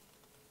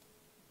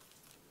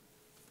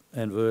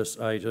 and verse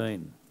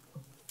 18.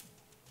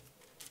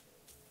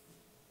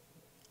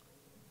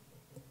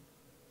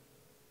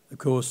 Of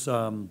course,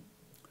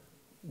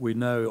 we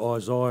know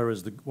Isaiah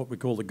as what we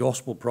call the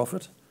gospel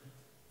prophet,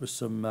 with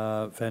some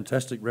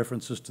fantastic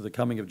references to the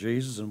coming of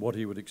Jesus and what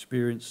he would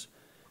experience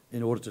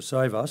in order to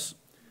save us.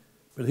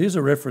 But here's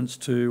a reference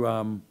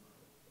to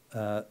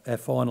our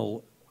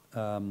final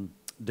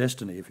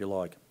destiny, if you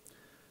like.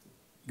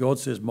 God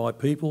says, "My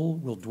people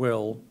will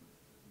dwell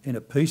in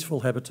a peaceful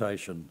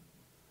habitation,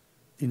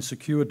 in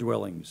secure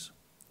dwellings,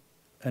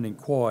 and in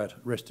quiet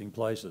resting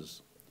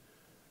places."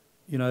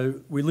 You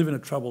know, we live in a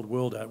troubled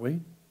world, don't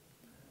we?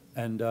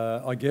 And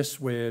I guess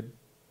we're,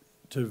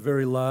 to a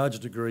very large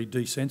degree,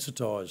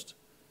 desensitised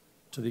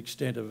to the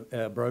extent of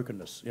our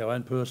brokenness, our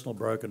own personal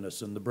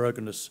brokenness and the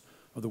brokenness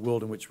of the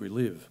world in which we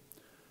live.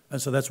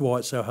 And so that's why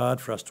it's so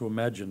hard for us to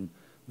imagine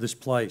this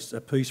place,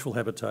 a peaceful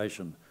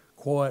habitation,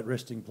 quiet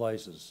resting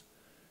places.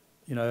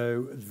 You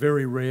know, it's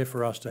very rare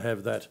for us to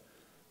have that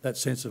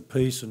sense of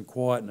peace and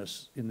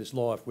quietness in this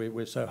life.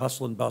 We're so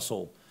hustle and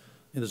bustle.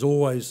 And there's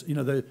always, you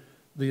know,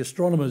 the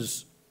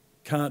astronomers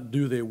can't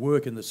do their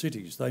work in the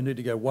cities. They need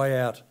to go way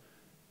out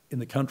in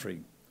the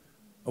country,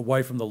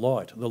 away from the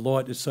light. The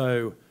light is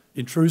so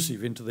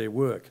intrusive into their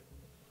work.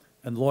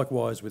 And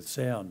likewise with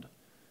sound.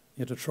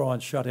 You know, to try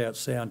and shut out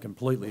sound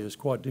completely is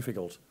quite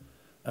difficult.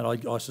 And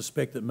I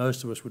suspect that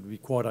most of us would be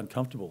quite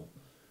uncomfortable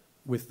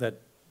with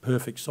that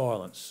perfect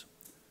silence.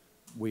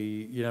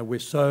 We're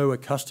so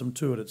accustomed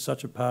to it. It's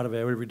such a part of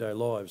our everyday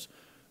lives.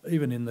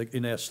 Even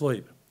in our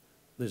sleep,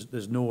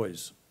 there's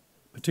noise,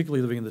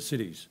 particularly living in the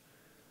cities.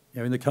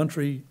 In the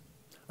country,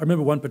 I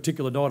remember one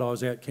particular night I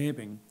was out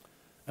camping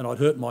and I'd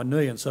hurt my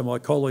knee, and so my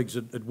colleagues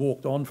had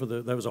walked on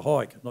there was a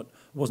hike. It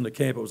wasn't a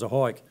camp, it was a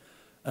hike.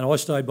 And I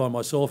stayed by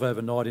myself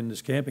overnight in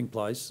this camping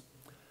place,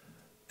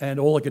 and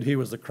all I could hear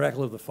was the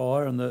crackle of the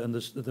fire and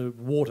the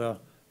water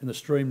in the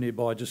stream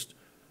nearby just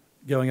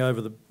going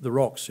over the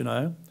rocks,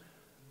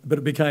 But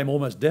it became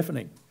almost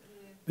deafening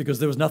because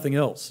there was nothing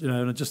else,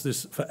 and it just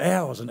this for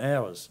hours and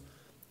hours,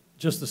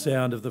 just the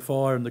sound of the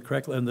fire and the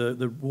crackle and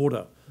the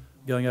water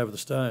going over the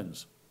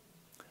stones.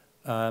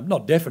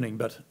 Not deafening,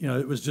 but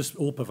it was just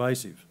all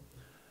pervasive.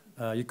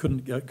 You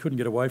couldn't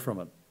get away from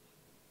it.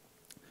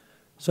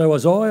 So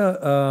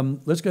Isaiah,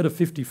 let's go to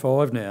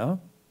 55 now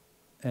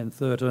and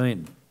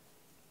 13.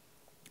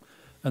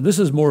 And this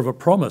is more of a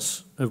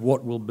promise of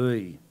what will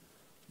be,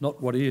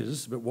 not what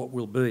is, but what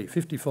will be.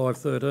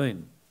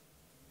 55:13.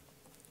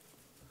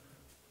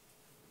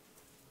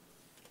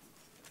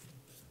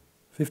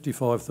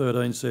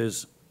 (55:13)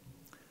 says,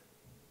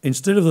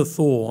 "Instead of the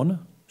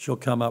thorn shall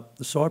come up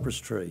the cypress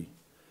tree,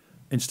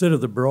 instead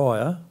of the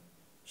briar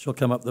shall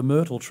come up the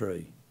myrtle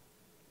tree,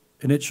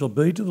 and it shall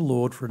be to the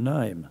Lord for a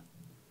name,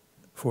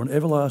 for an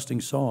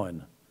everlasting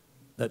sign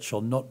that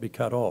shall not be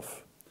cut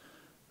off."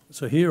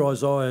 So here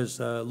Isaiah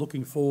is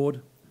looking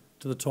forward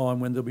to the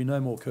time when there'll be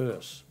no more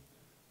curse,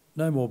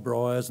 no more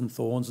briars and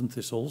thorns and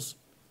thistles,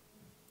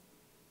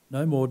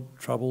 no more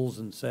troubles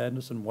and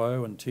sadness and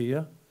woe and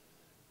tear,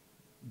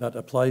 but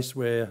a place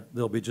where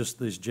there'll be just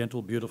these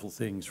gentle, beautiful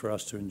things for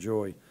us to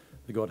enjoy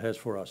that God has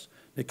for us.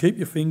 Now keep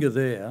your finger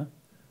there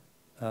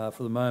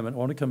for the moment. I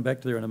want to come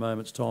back to there in a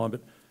moment's time,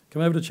 but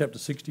come over to chapter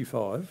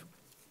 65.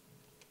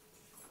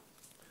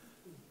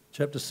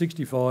 Chapter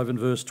 65 and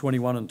verse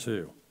 21 and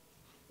 2.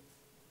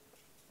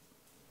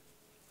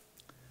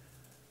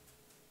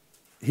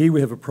 Here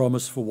we have a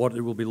promise for what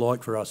it will be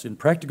like for us. In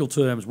practical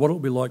terms, what it will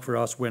be like for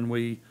us when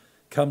we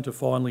come to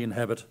finally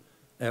inhabit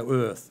our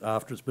earth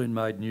after it's been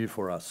made new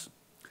for us.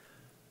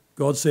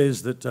 God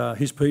says that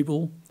his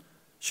people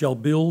shall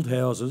build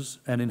houses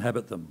and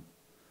inhabit them.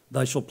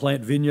 They shall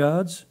plant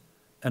vineyards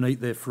and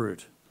eat their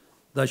fruit.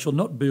 They shall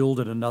not build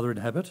and another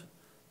inhabit.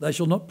 They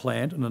shall not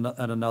plant and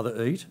another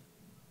eat.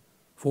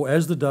 For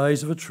as the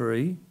days of a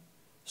tree,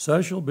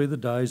 so shall be the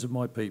days of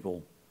my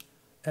people,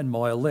 and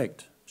my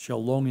elect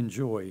shall long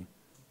enjoy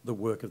the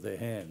work of their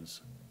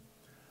hands.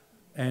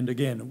 And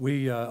again,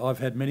 I've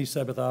had many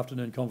Sabbath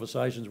afternoon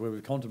conversations where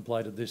we've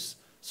contemplated this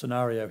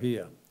scenario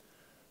here.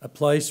 A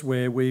place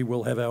where we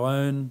will have our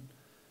own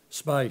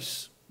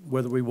space,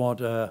 whether we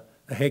want a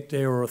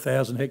hectare or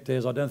 1,000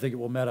 hectares, I don't think it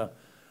will matter.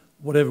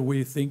 Whatever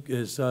we think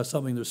is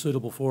something that's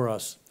suitable for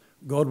us,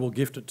 God will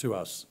gift it to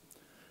us.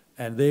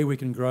 And there we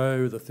can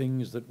grow the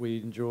things that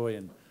we enjoy.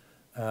 And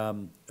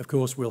of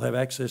course, we'll have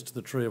access to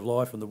the tree of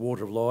life and the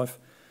water of life.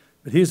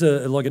 But here's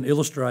like an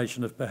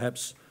illustration of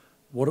perhaps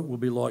what it will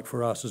be like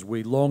for us as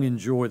we long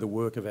enjoy the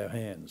work of our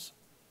hands.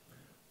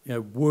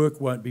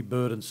 Work won't be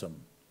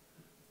burdensome.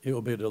 It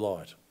will be a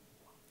delight.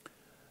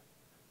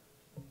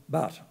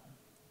 But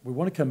we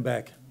want to come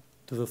back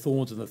to the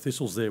thorns and the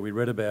thistles there we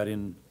read about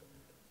in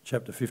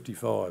chapter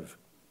 55.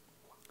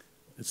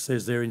 It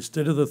says there,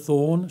 "Instead of the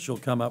thorn shall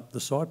come up the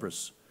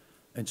cypress,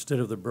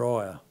 instead of the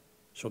briar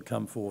shall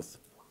come forth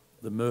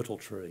the myrtle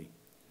tree."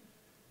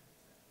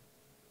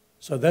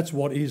 So that's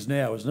what is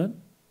now, isn't it?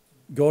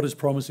 God is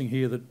promising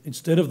here that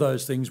instead of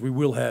those things, we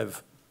will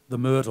have the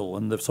myrtle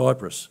and the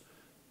cypress.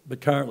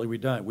 But currently we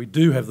don't. We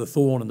do have the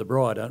thorn and the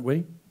briar, don't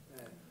we?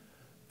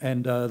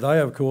 And they,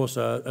 of course,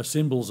 are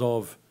symbols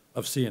of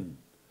sin.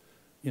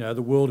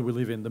 The world we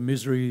live in, the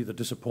misery, the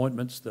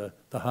disappointments, the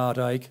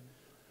heartache,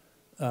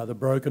 the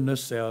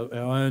brokenness, our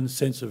own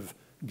sense of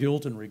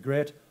guilt and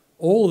regret,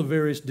 all the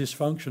various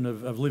dysfunction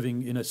of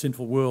living in a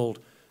sinful world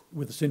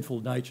with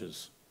sinful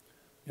natures.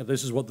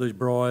 This is what these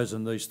briars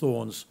and these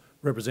thorns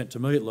represent to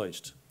me, at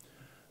least.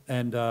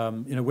 And,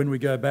 when we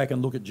go back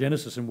and look at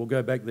Genesis, and we'll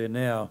go back there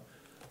now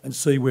and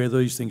see where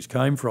these things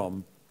came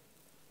from,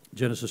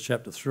 Genesis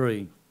chapter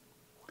 3,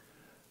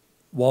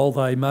 while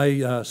they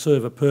may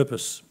serve a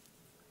purpose,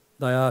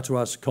 they are to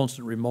us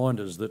constant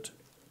reminders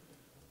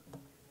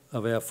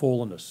of our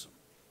fallenness.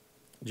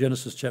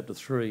 Genesis chapter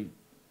 3,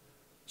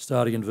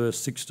 starting in verse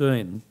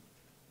 16.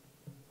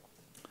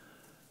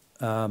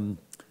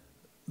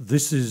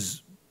 This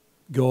is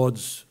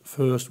God's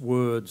first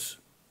words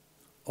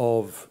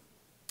of,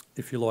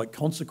 if you like,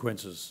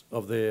 consequences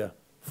of their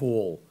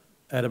fall.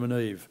 Adam and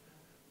Eve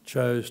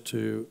chose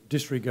to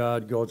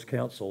disregard God's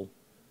counsel,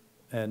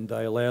 and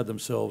they allowed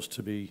themselves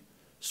to be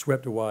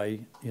swept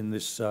away in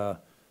this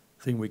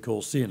thing we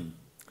call sin.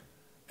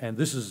 And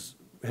this is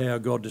how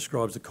God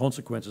describes the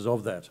consequences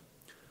of that.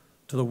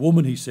 To the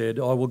woman he said,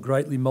 "I will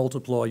greatly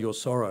multiply your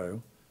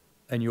sorrow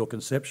and your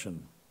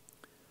conception.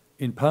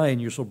 In pain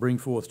you shall bring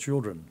forth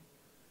children.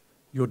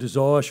 Your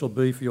desire shall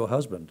be for your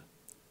husband,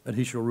 and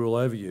he shall rule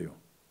over you."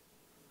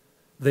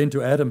 Then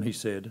to Adam he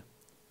said,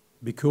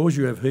 "Because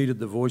you have heeded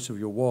the voice of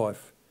your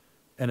wife,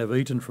 and have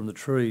eaten from the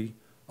tree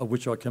of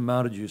which I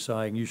commanded you,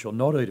 saying, you shall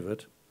not eat of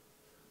it,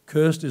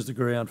 cursed is the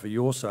ground for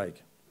your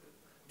sake.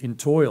 In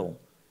toil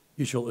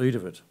you shall eat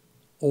of it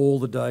all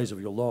the days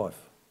of your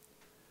life.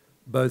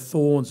 Both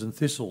thorns and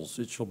thistles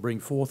it shall bring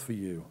forth for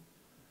you,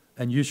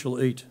 and you shall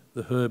eat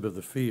the herb of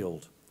the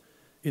field.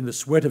 In the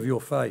sweat of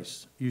your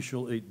face you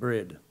shall eat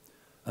bread,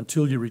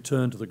 until you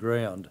return to the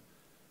ground,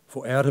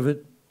 for out of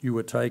it you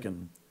were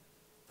taken,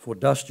 for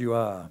dust you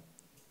are,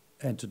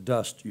 and to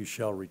dust you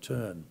shall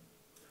return.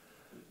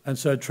 And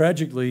so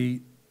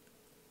tragically,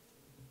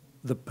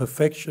 the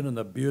perfection and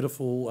the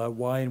beautiful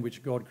way in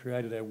which God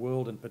created our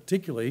world, and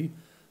particularly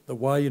the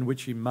way in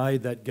which he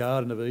made that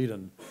Garden of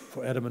Eden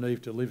for Adam and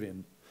Eve to live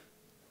in,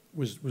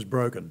 was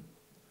broken.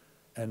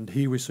 And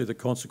here we see the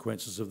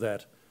consequences of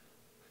that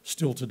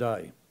still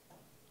today.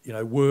 You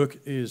know, work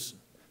is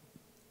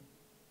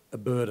a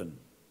burden.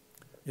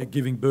 You know,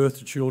 giving birth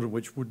to children,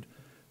 which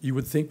you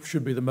would think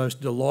should be the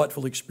most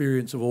delightful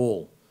experience of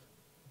all,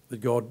 the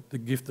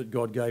gift that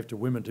God gave to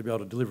women to be able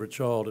to deliver a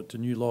child to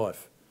new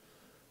life.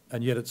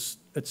 And yet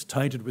it's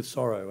tainted with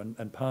sorrow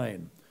and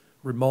pain.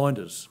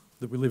 Reminders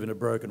that we live in a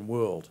broken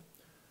world.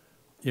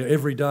 You know,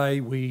 every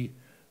day we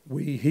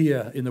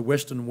here in the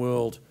Western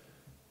world,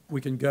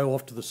 we can go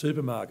off to the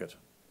supermarket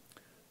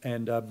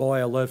and buy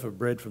a loaf of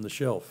bread from the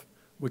shelf.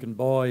 We can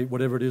buy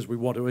whatever it is we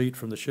want to eat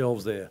from the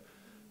shelves there,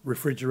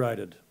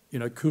 refrigerated, you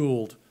know,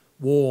 cooled,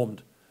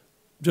 warmed,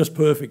 just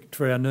perfect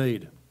for our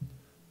need.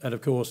 And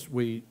of course,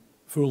 we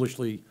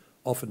foolishly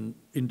often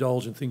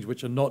indulge in things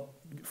which are not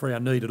for our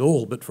need at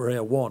all, but for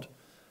our want.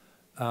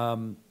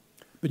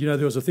 But you know,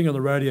 there was a thing on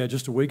the radio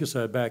just a week or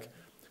so back.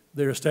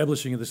 They're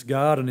establishing this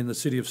garden in the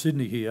city of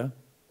Sydney here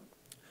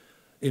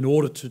in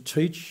order to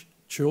teach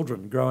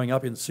children growing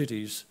up in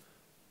cities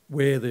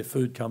where their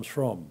food comes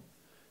from.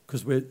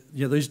 Because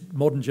these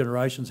modern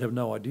generations have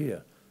no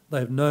idea. They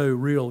have no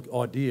real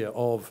idea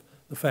of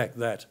the fact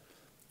that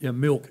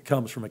milk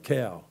comes from a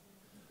cow,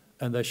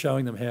 and they're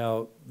showing them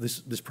how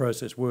this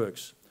process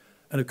works.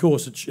 And of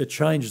course, it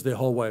changes their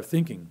whole way of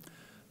thinking.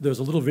 There was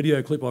a little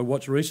video clip I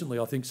watched recently,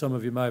 I think some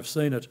of you may have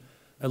seen it,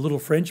 a little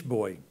French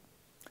boy,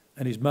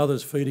 and his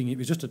mother's feeding him. He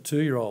was just a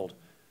 2-year-old.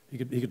 He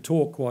could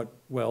talk quite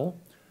well,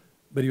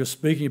 but he was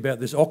speaking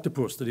about this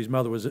octopus that his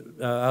mother was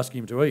asking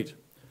him to eat.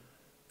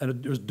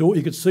 And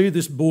you could see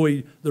this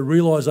boy, the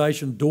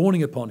realisation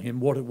dawning upon him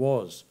what it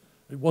was.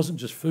 It wasn't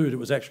just food, it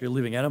was actually a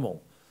living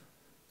animal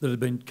that had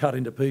been cut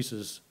into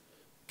pieces,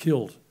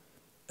 killed.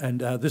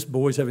 And this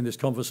boy's having this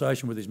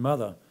conversation with his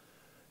mother,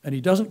 and he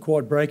doesn't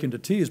quite break into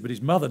tears, but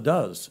his mother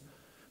does,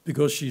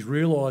 because she's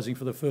realising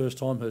for the first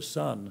time her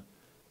son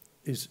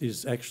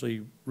is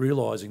actually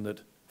realising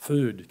that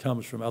food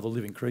comes from other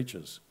living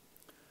creatures.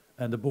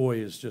 And the boy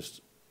is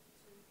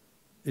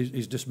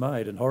he's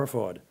dismayed and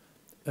horrified.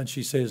 And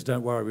she says,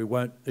 don't worry, we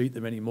won't eat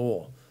them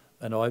anymore.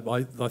 And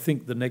I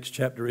think the next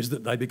chapter is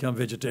that they become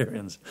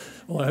vegetarians.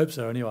 Well, I hope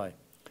so anyway.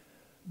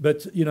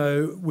 But, you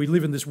know, we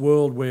live in this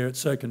world where it's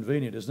so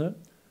convenient, isn't it?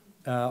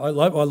 I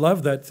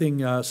love that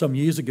thing some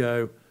years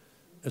ago.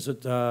 Is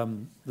it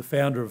the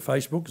founder of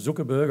Facebook,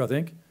 Zuckerberg, I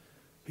think?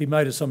 He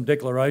made some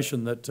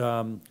declaration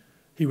that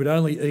he would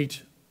only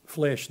eat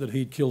flesh that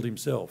he'd killed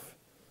himself.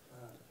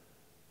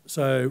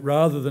 So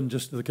rather than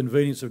just the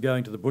convenience of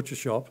going to the butcher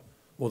shop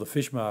or the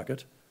fish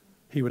market,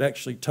 he would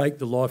actually take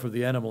the life of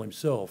the animal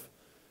himself,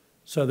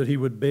 so that he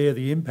would bear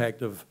the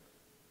impact of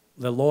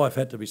the life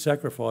had to be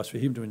sacrificed for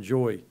him to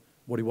enjoy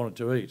what he wanted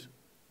to eat.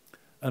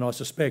 And I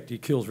suspect he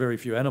kills very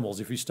few animals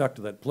if he stuck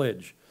to that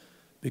pledge,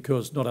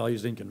 because not only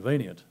is it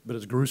inconvenient, but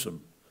it's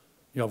gruesome.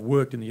 You know, I've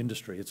worked in the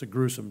industry. It's a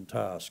gruesome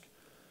task.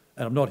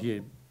 And I'm not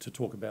here to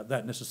talk about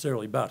that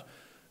necessarily, but,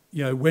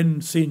 you know,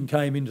 when sin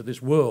came into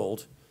this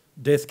world,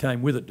 death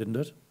came with it, didn't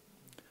it?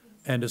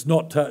 And it's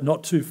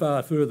not too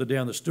far further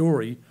down the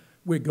story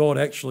where God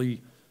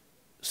actually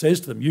says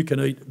to them, you can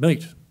eat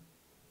meat.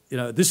 You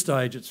know, at this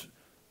stage it's,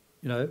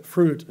 you know,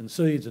 fruit and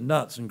seeds and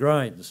nuts and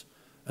grains.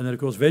 And then, of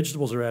course,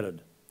 vegetables are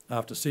added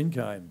after sin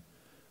came.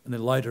 And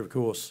then later, of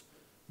course,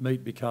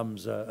 meat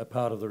becomes a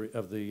part of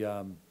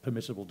the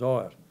permissible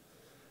diet.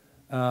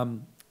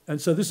 And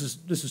so this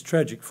is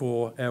tragic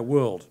for our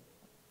world,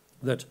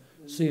 that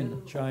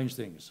sin changed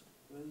things.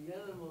 Were the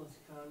animals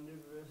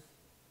carnivorous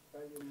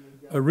back in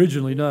the garden?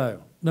 Originally,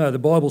 no. No, the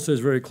Bible says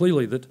very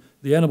clearly that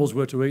the animals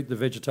were to eat the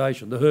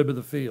vegetation, the herb of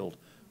the field,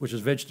 which is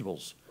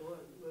vegetables. Well,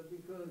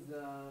 because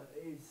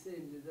Eve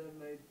sinned, did that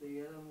make the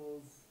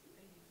animals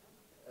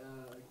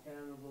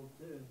accountable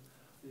too?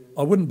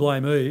 I wouldn't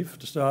blame Eve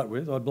to start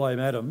with. I'd blame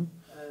Adam.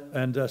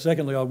 And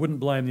secondly, I wouldn't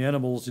blame the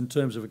animals in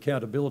terms of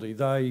accountability.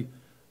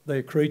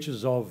 They're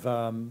creatures of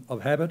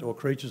habit or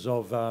creatures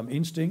of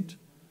instinct.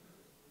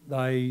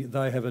 They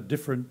have a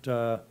different...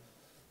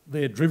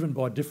 they're driven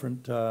by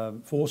different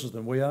forces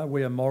than we are.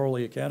 We are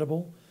morally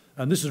accountable.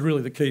 And this is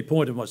really the key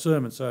point of my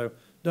sermon, so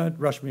don't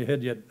rush me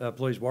ahead yet,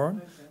 please, Warren.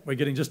 Okay. We're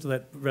getting just to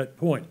that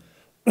point.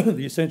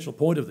 The essential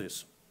point of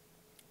this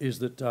is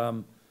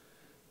that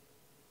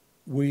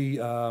we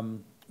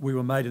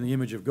were made in the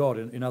image of God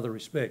in other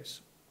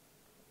respects.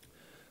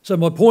 So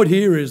my point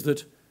here is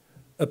that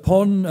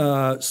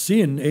upon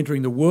sin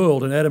entering the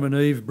world and Adam and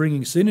Eve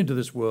bringing sin into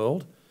this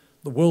world,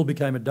 the world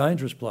became a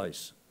dangerous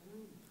place.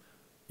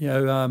 You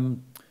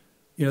know,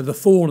 the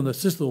thorn and the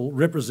thistle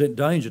represent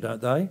danger,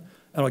 don't they?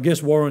 And I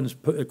guess Warren's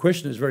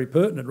question is very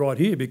pertinent right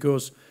here,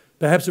 because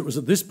perhaps it was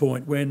at this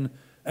point when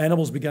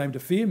animals began to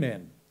fear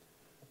men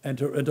and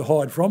to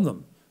hide from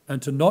them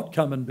and to not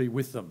come and be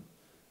with them,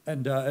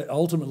 and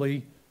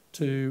ultimately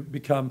to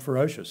become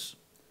ferocious.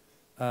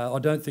 I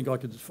don't think I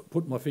could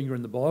put my finger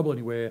in the Bible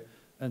anywhere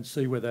and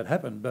see where that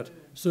happened, but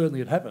certainly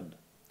it happened.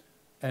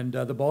 And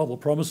the Bible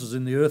promises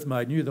in the earth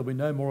made new there'll be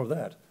no more of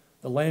that.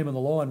 The lamb and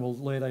the lion will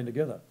lay down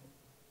together.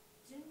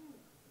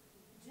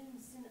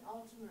 Didn't sin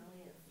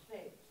ultimately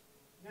affect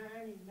not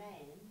only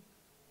man,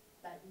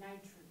 but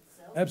nature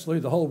itself?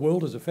 Absolutely, the whole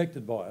world is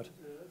affected by it.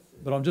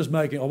 But I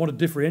want to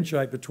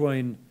differentiate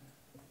between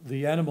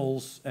the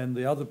animals and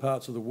the other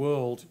parts of the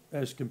world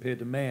as compared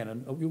to man,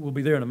 and we'll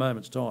be there in a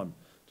moment's time.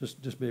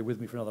 Just bear with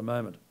me for another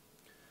moment.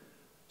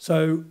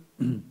 So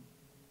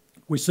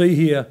we see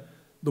here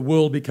the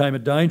world became a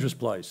dangerous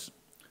place.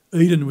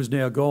 Eden was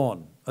now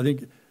gone. I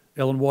think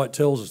Ellen White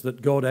tells us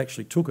that God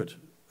actually took it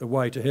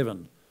away to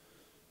heaven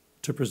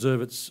to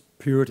preserve its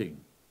purity,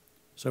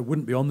 so it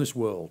wouldn't be on this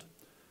world.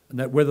 And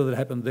that whether that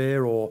happened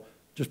there or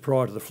just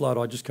prior to the flood,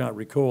 I just can't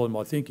recall in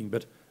my thinking,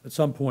 but at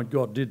some point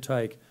God did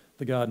take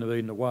the Garden of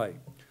Eden away.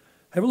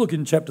 Have a look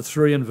in chapter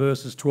 3 and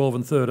verses 12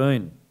 and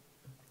 13.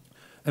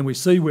 And we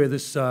see where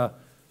this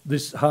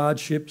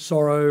hardship,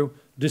 sorrow,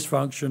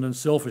 dysfunction and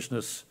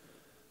selfishness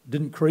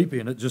didn't creep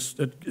in. It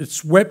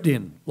swept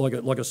in like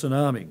a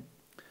tsunami.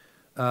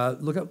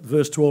 Look at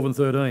verse 12 and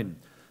 13.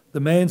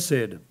 The man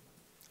said,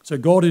 so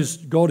God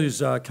is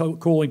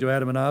calling to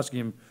Adam and asking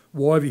him,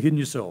 why have you hidden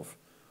yourself?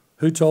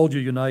 Who told you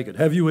you're naked?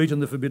 Have you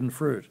eaten the forbidden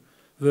fruit?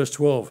 Verse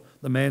 12,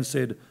 the man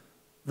said,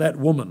 that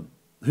woman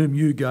whom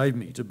you gave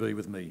me to be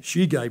with me,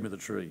 she gave me the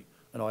tree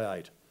and I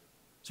ate.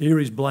 So here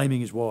he's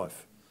blaming his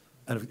wife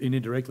and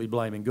indirectly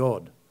blaming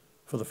God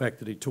for the fact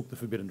that he took the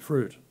forbidden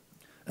fruit.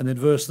 And then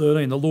verse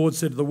 13, the Lord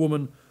said to the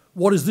woman,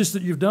 what is this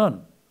that you've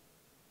done?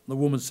 The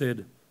woman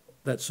said,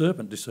 that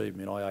serpent deceived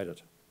me and I ate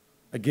it.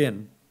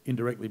 Again,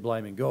 indirectly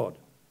blaming God.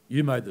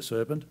 You made the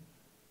serpent.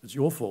 It's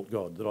your fault,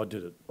 God, that I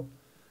did it.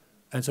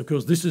 And so, of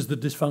course, this is the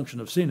dysfunction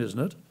of sin, isn't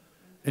it?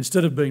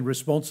 Instead of being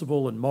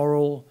responsible and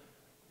moral,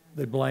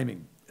 they're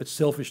blaming. It's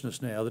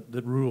selfishness now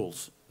that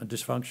rules, and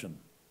dysfunction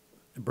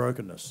and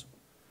brokenness.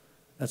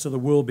 And so the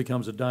world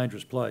becomes a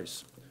dangerous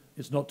place.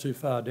 It's not too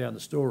far down the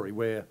story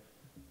where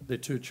their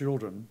two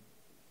children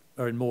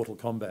are in mortal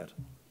combat.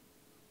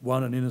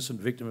 One an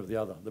innocent victim of the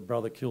other. The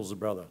brother kills the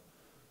brother.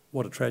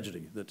 What a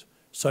tragedy that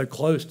so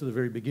close to the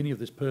very beginning of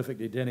this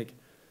perfect Edenic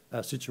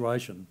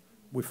situation,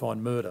 we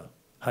find murder,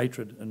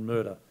 hatred and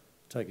murder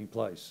taking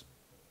place.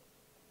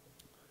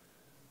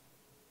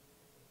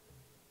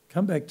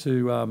 Come back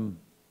to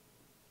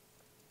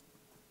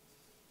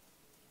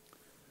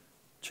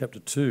chapter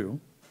 2,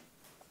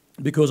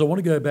 because I want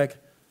to go back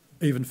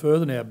even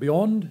further now,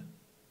 beyond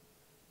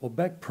or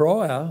back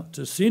prior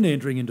to sin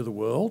entering into the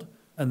world,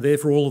 and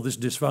therefore all of this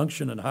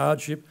dysfunction and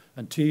hardship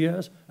and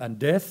tears and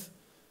death.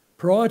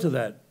 Prior to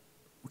that,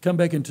 we'll come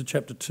back into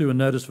chapter 2 and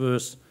notice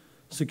verse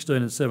 16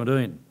 and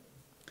 17.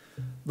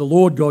 The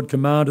Lord God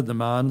commanded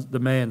the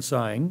man,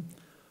 saying,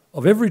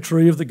 of every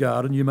tree of the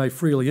garden you may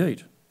freely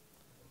eat,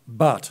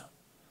 but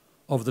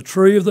of the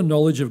tree of the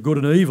knowledge of good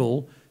and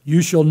evil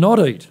you shall not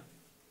eat,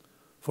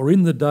 for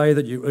in the day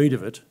that you eat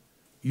of it,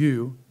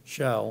 you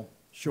shall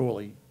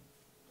surely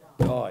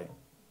die.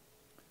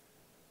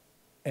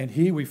 And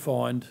here we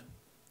find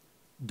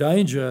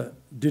danger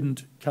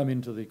didn't come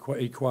into the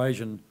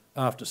equation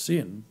after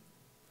sin.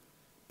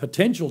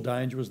 Potential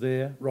danger was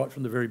there right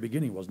from the very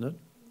beginning, wasn't it?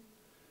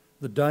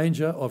 The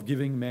danger of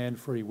giving man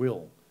free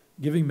will,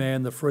 giving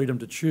man the freedom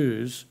to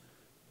choose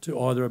to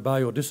either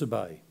obey or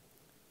disobey.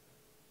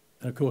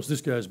 And of course,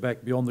 this goes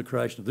back beyond the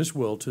creation of this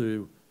world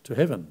to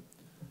heaven,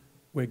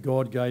 where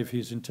God gave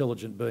his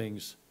intelligent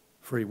beings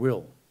free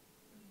will.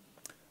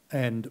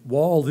 And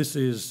while this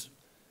is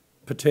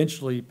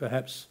potentially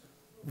perhaps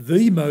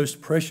the most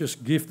precious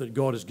gift that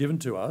God has given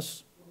to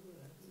us,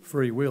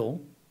 free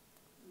will,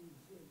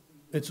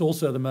 it's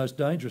also the most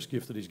dangerous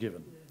gift that he's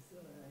given,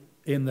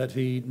 in that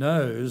he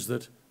knows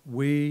that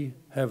we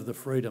have the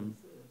freedom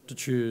to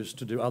choose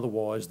to do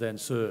otherwise than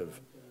serve,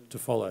 to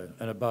follow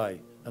and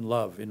obey and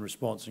love in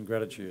response and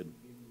gratitude.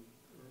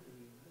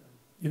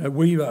 You know,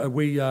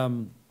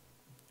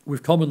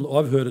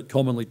 I've heard it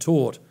commonly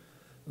taught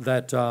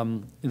that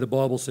in the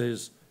Bible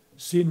says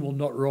sin will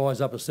not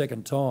rise up a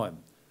second time.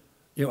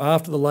 You know,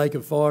 after the lake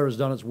of fire has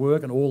done its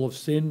work and all of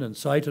sin and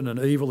Satan and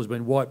evil has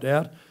been wiped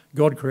out,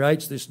 God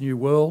creates this new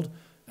world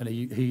and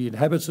he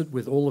inhabits it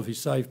with all of his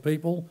saved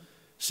people.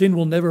 Sin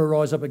will never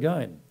rise up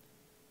again.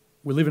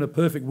 We live in a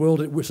perfect world,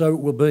 so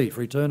it will be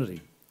for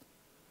eternity.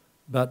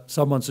 But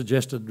someone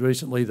suggested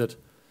recently that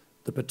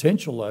the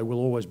potential, though, will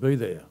always be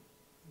there.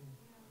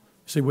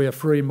 See, we are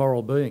free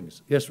moral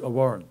beings. Yes,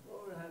 Warren?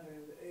 What would happen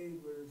if Eve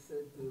would have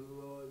said to the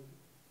Lord,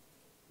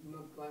 I'm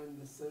not blaming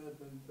the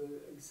serpent, but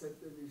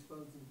accepted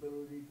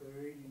responsibility for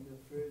eating the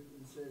fruit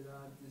and said,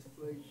 "I've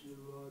displeased you,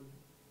 Lord.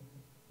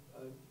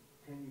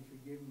 Can you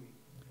forgive me?"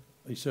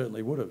 He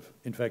certainly would have.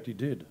 In fact, he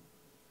did.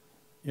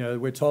 You know,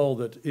 we're told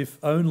that if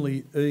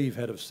only Eve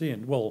had have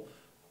sinned, well,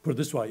 put it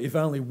this way, if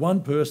only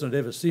one person had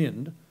ever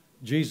sinned,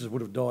 Jesus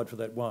would have died for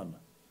that one.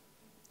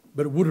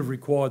 But it would have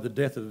required the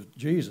death of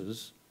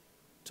Jesus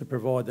to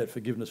provide that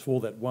forgiveness for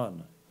that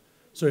one.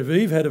 So if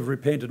Eve had have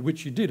repented, which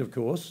she did, of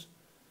course,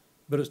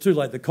 but it's too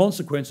late. The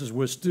consequences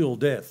were still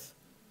death.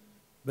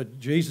 But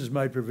Jesus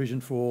made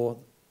provision for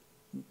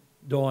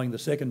dying the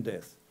second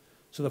death.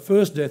 So the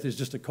first death is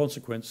just a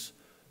consequence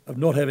of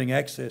not having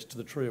access to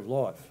the tree of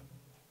life.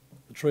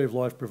 The tree of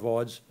life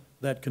provides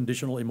that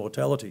conditional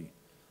immortality.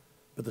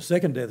 But the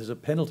second death is a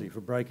penalty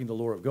for breaking the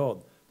law of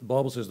God. The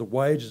Bible says the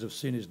wages of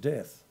sin is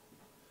death,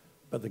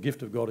 but the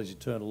gift of God is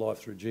eternal life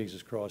through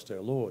Jesus Christ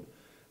our Lord.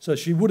 So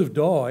she would have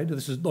died.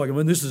 This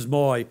is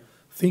my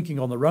thinking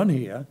on the run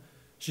here.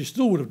 She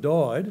still would have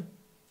died,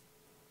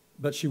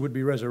 but she would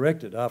be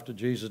resurrected after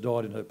Jesus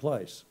died in her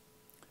place.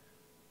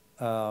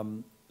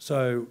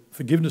 So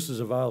forgiveness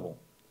is available.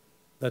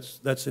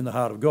 That's in the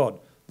heart of God.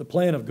 The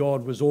plan of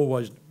God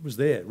was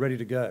there, ready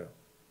to go,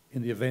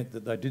 in the event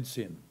that they did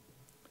sin.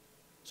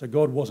 So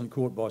God wasn't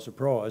caught by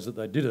surprise that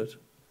they did it.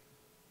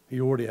 He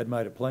already had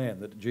made a plan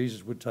that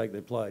Jesus would take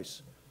their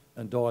place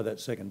and die that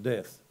second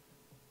death,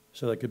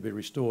 so they could be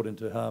restored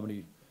into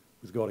harmony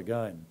with God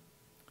again.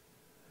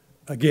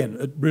 Again,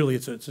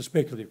 it's a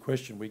speculative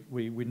question.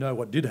 We know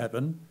what did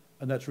happen,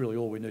 and that's really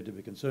all we need to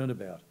be concerned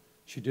about.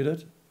 She did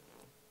it.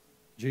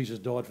 Jesus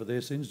died for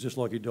their sins, just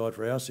like he died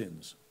for our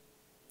sins.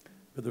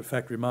 But the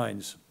fact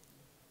remains,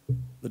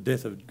 the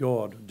death of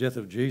God, death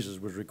of Jesus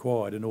was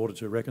required in order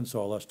to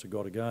reconcile us to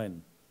God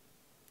again.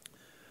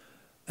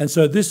 And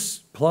so this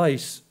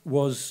place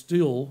was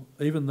still,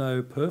 even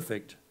though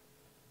perfect,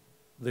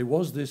 there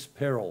was this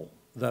peril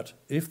that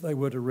if they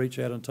were to reach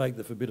out and take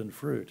the forbidden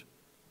fruit,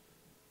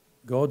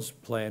 God's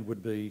plan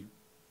would be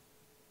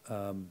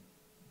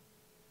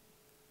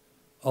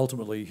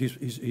ultimately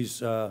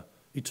his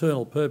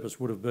eternal purpose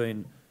would have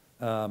been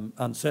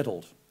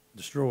unsettled,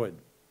 destroyed,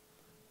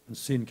 and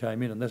sin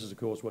came in, and this is of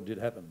course what did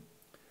happen.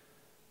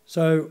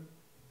 So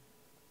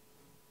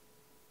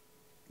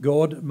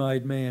God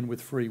made man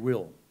with free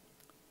will,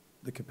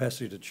 the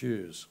capacity to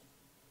choose.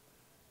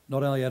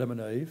 Not only Adam and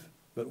Eve,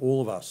 but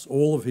all of us,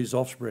 all of his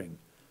offspring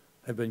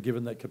have been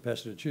given that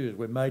capacity to choose.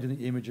 We're made in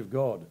the image of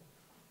God,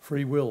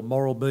 free will,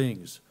 moral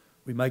beings.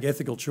 We make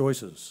ethical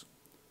choices.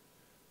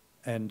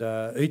 And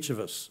each of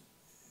us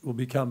will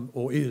become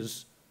or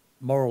is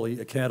morally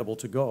accountable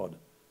to God.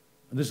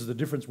 And this is the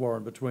difference,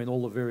 Warren, between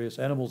all the various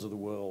animals of the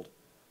world.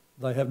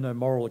 They have no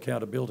moral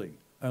accountability,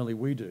 only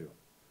we do.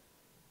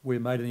 We're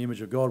made in the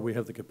image of God. We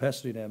have the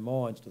capacity in our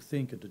minds to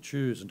think and to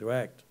choose and to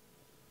act.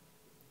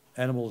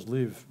 Animals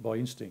live by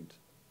instinct.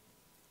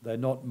 They're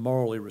not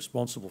morally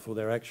responsible for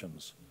their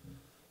actions.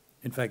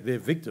 In fact, they're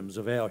victims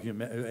of our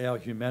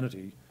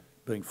humanity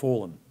being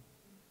fallen.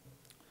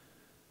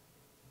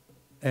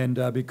 And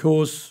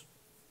because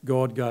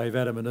God gave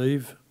Adam and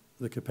Eve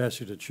the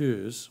capacity to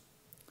choose,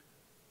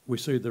 we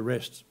see the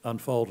rest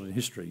unfolded in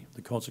history,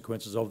 the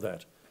consequences of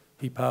that.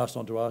 He passed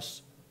on to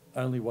us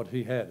only what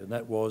he had, and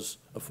that was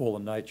a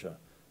fallen nature.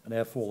 And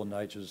our fallen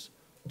natures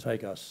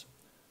take us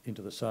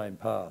into the same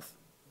path.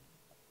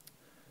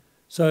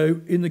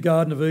 So in the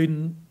Garden of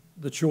Eden,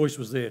 the choice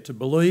was there, to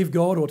believe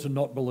God or to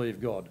not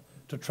believe God,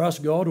 to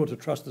trust God or to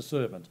trust the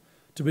serpent,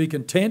 to be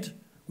content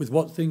with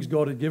what things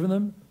God had given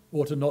them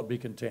or to not be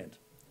content.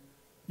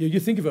 You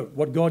think of it,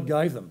 what God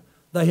gave them.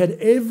 They had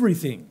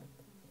everything,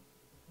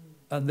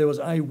 and there was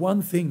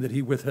one thing that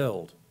he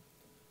withheld.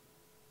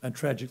 And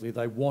tragically,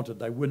 they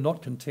were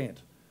not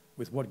content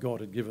with what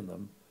God had given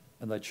them,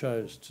 and they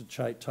chose to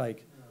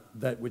take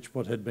that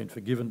what had been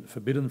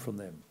forbidden from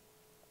them.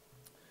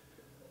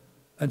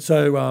 And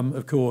so,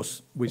 of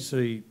course, we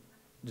see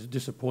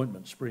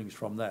disappointment springs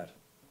from that.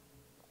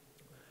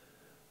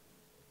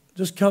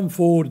 Just come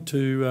forward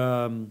to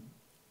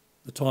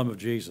the time of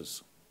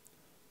Jesus.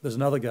 There's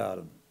another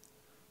garden.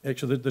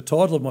 Actually, the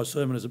title of my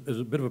sermon is a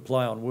bit of a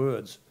play on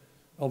words.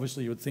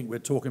 Obviously, you would think we're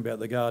talking about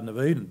the Garden of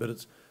Eden,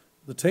 but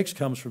the text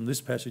comes from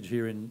this passage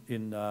here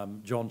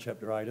in John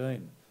chapter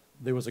 18.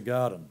 There was a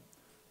garden,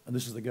 and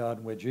this is the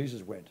garden where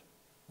Jesus went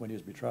when he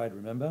was betrayed,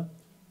 remember?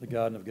 The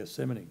Garden of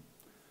Gethsemane.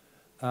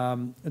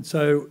 And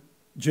so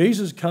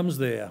Jesus comes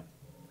there.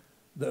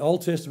 The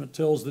Old Testament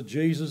tells that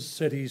Jesus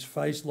set his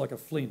face like a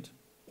flint.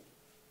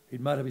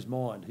 He'd made up his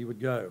mind. He would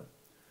go.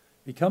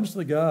 He comes to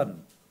the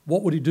garden.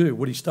 What would he do?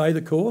 Would he stay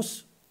the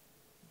course?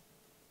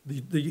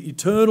 The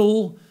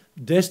eternal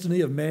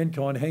destiny of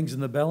mankind hangs in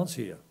the balance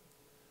here.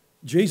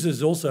 Jesus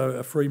is also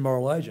a free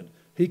moral agent.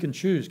 He can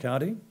choose,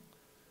 can't he?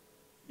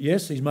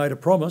 Yes, he's made a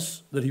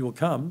promise that he will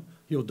come.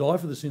 He'll die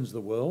for the sins of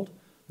the world.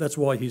 That's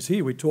why he's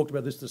here. We talked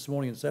about this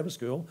morning in Sabbath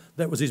school.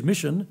 That was his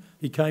mission.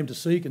 He came to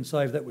seek and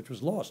save that which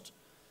was lost.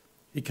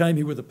 He came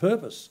here with a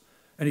purpose,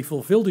 and he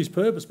fulfilled his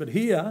purpose. But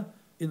here,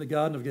 in the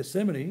Garden of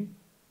Gethsemane,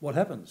 what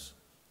happens?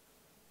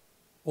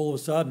 All of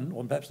a sudden,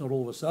 or perhaps not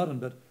all of a sudden,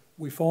 but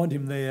we find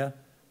him there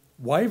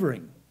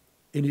wavering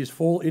in his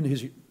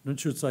I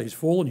should say his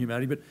fallen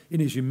humanity, but in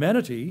his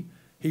humanity,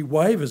 he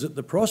wavers at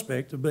the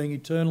prospect of being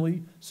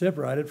eternally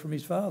separated from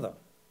his Father.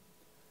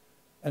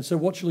 And so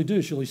what shall he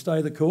do? Shall he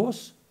stay the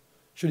course?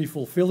 Should he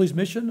fulfill his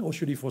mission, or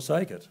should he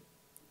forsake it?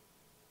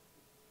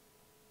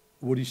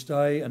 Would he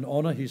stay and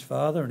honour his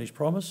Father and his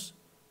promise,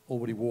 or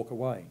would he walk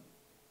away?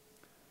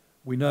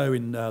 We know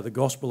in the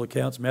Gospel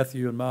accounts,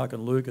 Matthew and Mark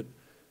and Luke,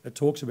 it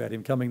talks about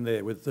him coming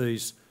there with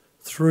these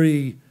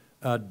three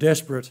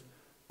desperate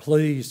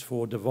pleas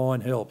for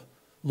divine help.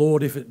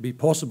 Lord, if it be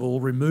possible,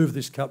 remove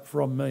this cup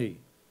from me.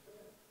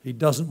 He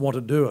doesn't want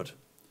to do it.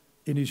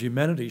 In his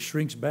humanity,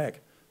 shrinks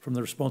back from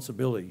the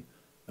responsibility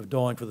of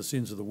dying for the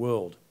sins of the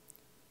world.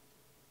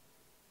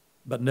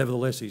 But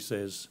nevertheless, he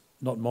says,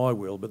 not my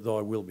will, but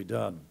thy will be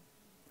done.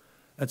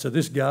 And so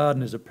this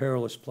garden is a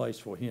perilous place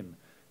for him.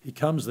 He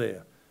comes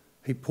there.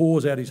 He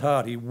pours out his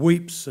heart. He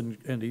weeps and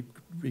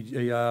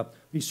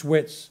he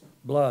sweats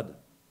blood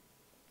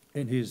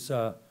in his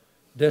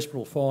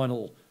desperate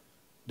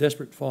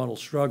final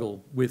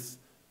struggle with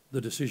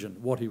the decision,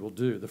 what he will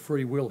do, the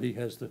free will he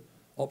has the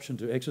option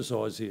to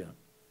exercise here.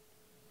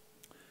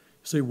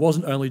 See, it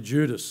wasn't only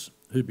Judas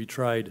who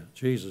betrayed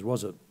Jesus,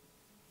 was it?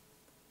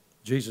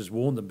 Jesus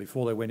warned them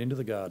before they went into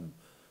the garden.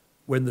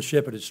 When the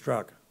shepherd is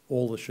struck,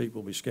 all the sheep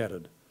will be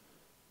scattered.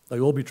 They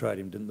all betrayed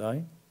him, didn't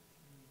they?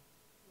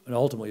 And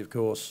ultimately, of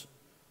course,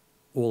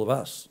 all of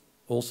us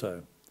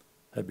also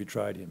had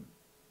betrayed him.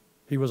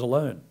 He was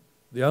alone,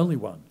 the only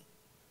one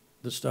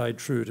that stayed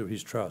true to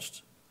his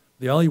trust,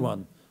 the only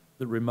one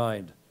that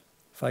remained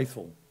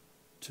faithful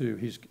to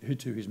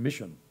his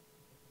mission.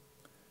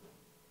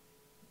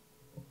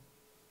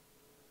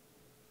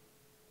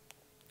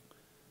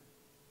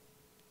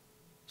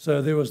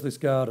 So there was this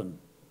garden,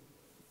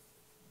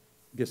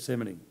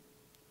 Gethsemane,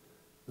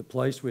 the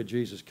place where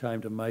Jesus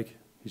came to make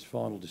his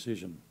final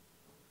decision,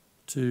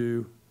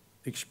 to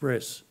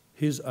express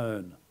his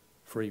own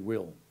free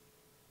will.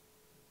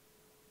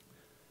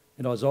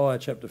 In Isaiah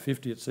chapter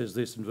 50 it says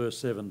this in verse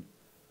 7,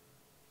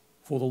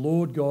 "For the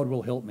Lord God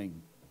will help me,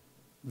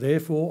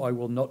 therefore I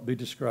will not be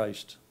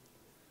disgraced.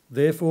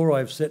 Therefore I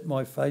have set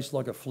my face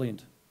like a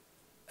flint,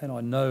 and I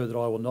know that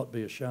I will not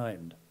be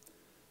ashamed."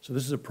 So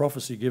this is a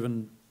prophecy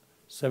given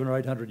 700 or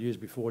 800 years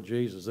before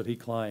Jesus that he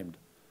claimed,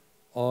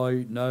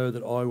 "I know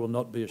that I will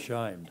not be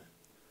ashamed."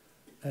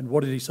 And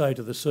what did he say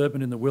to the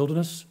serpent in the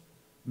wilderness?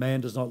 Man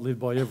does not live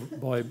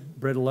by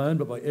bread alone,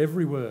 but by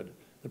every word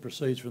that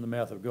proceeds from the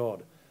mouth of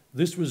God.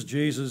 This was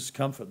Jesus'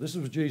 comfort. This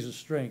was Jesus'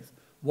 strength.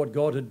 What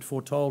God had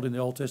foretold in the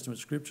Old Testament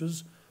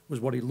scriptures was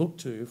what he looked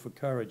to for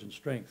courage and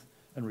strength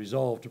and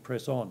resolve to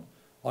press on.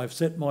 "I have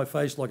set my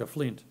face like a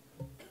flint,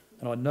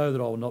 and I know that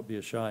I will not be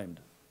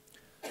ashamed."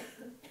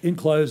 In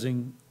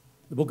closing,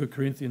 the book of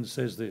Corinthians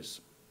says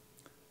this,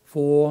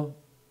 "For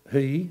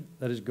he,"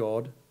 that is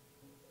God,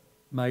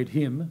 "made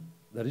him,"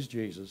 that is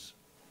Jesus,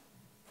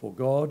 "for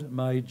God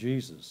made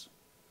Jesus,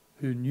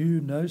 who knew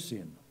no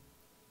sin,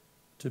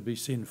 to be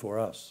sin for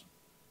us,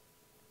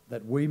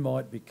 that we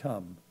might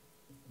become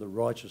the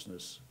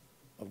righteousness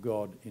of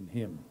God in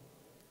him."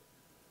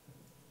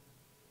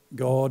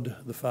 God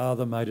the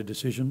Father made a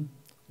decision.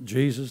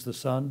 Jesus the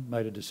Son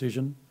made a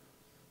decision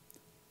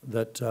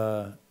that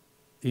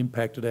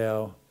impacted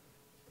our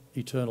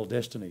eternal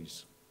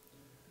destinies.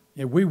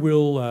 Yeah, we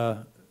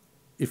will,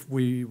 if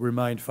we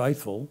remain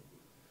faithful,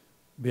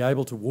 be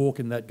able to walk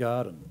in that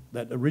garden,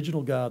 that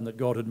original garden that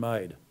God had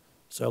made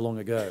so long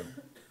ago,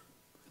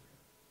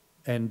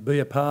 and be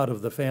a part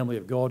of the family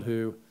of God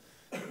who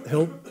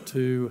helped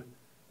to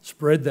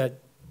spread that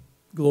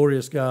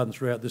glorious garden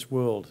throughout this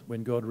world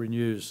when God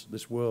renews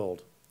this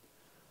world.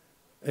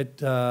 It,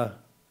 for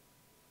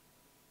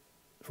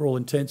all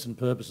intents and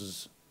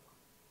purposes,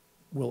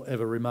 will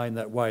ever remain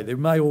that way. There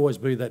may always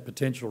be that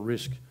potential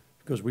risk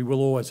because we will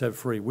always have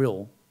free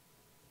will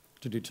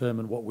to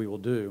determine what we will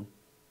do.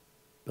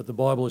 But the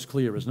Bible is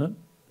clear, isn't it?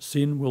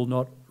 Sin will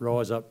not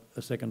rise up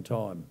a second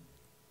time.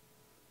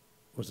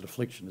 Was it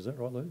affliction? Is that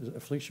right, Lou?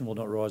 Affliction will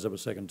not rise up a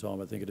second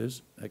time, I think it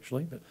is,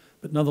 actually.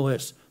 But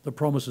nonetheless, the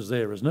promise is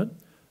there, isn't it?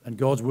 And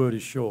God's word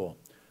is sure.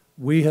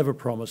 We have a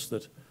promise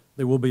that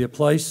there will be a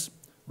place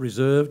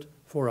reserved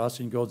for us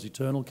in God's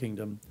eternal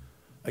kingdom,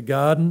 a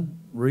garden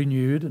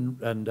renewed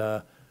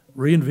and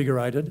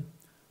reinvigorated,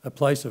 a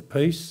place of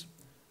peace,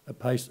 a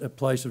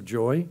place of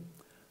joy,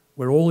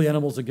 where all the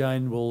animals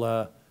again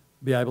will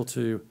be able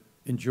to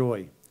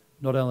enjoy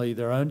not only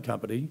their own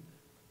company,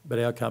 but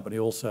our company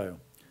also.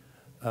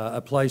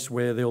 A place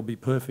where there will be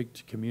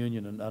perfect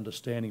communion and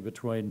understanding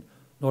between,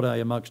 not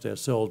only amongst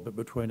ourselves, but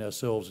between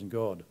ourselves and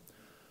God.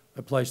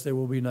 A place there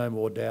will be no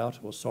more doubt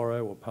or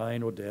sorrow or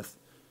pain or death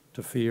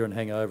to fear and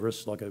hang over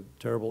us like a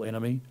terrible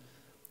enemy,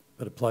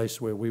 but a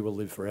place where we will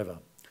live forever.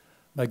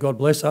 May God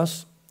bless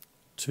us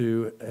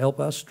to help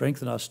us,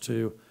 strengthen us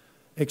to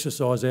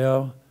exercise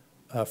our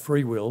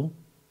free will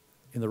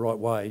in the right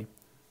way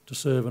to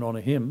serve and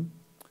honour him,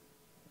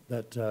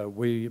 that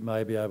we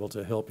may be able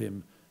to help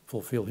him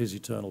fulfil his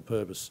eternal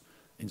purpose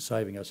in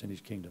saving us in his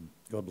kingdom.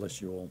 God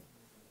bless you all.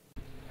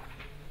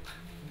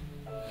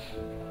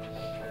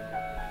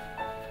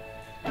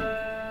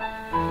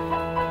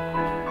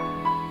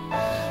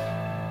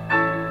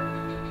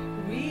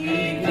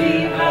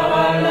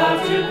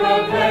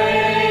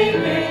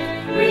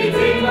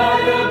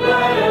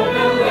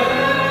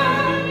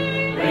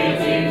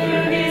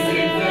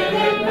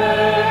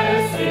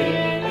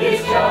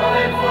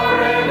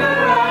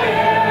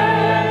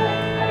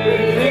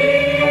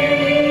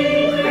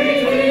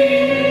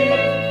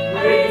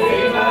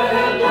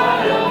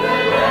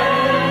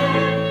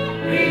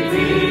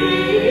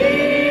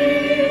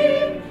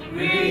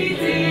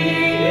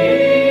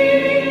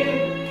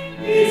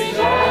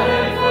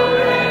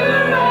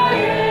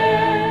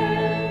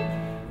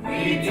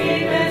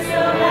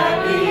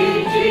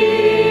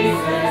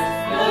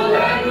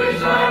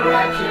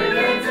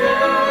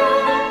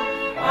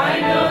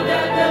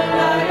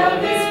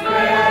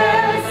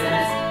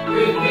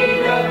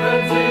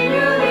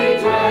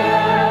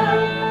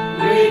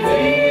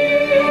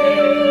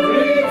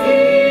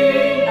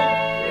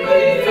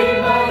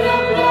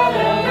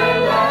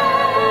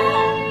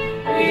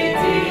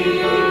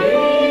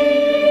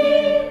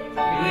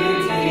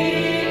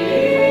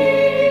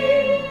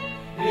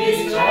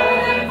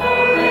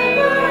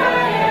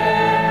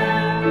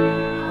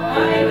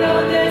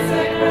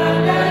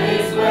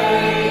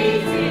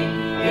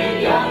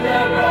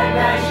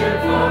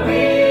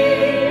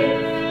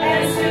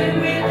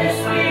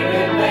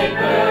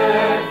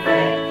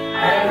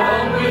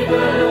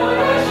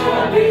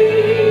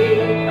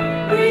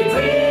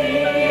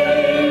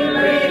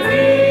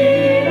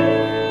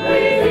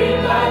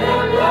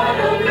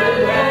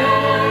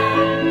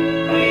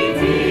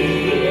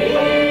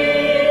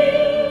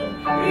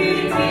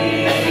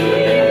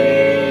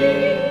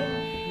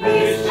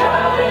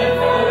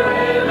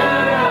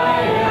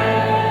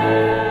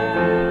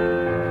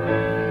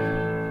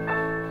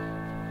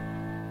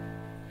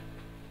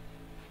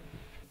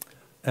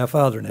 Our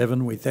Father in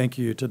heaven, we thank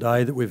you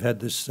today that we've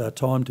had this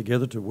time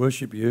together to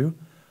worship you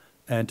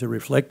and to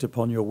reflect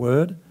upon your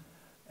word.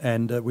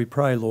 And we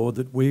pray, Lord,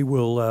 that we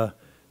will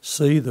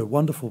see the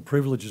wonderful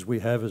privileges we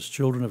have as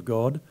children of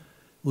God,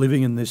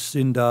 living in this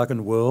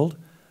sin-darkened world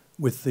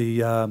with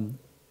the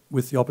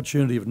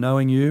opportunity of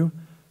knowing you,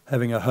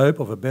 having a hope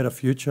of a better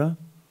future,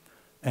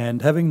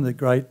 and having the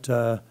great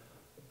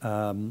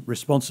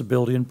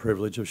responsibility and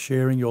privilege of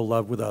sharing your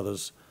love with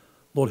others.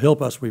 Lord,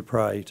 help us, we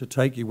pray, to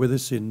take you with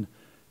us in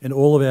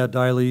all of our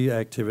daily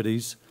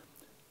activities,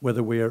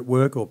 whether we're at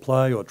work or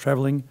play or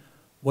travelling,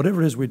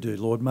 whatever it is we do,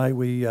 Lord, may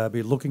we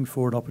be looking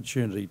for an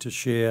opportunity to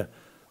share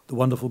the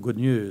wonderful good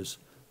news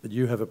that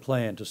you have a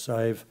plan to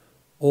save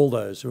all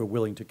those who are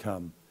willing to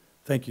come.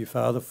 Thank you,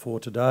 Father, for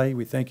today.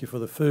 We thank you for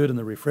the food and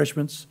the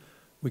refreshments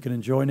we can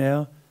enjoy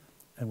now,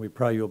 and we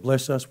pray you'll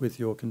bless us with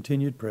your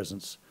continued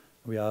presence.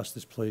 We ask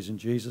this, please, in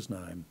Jesus'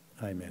 name.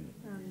 Amen.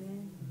 Amen.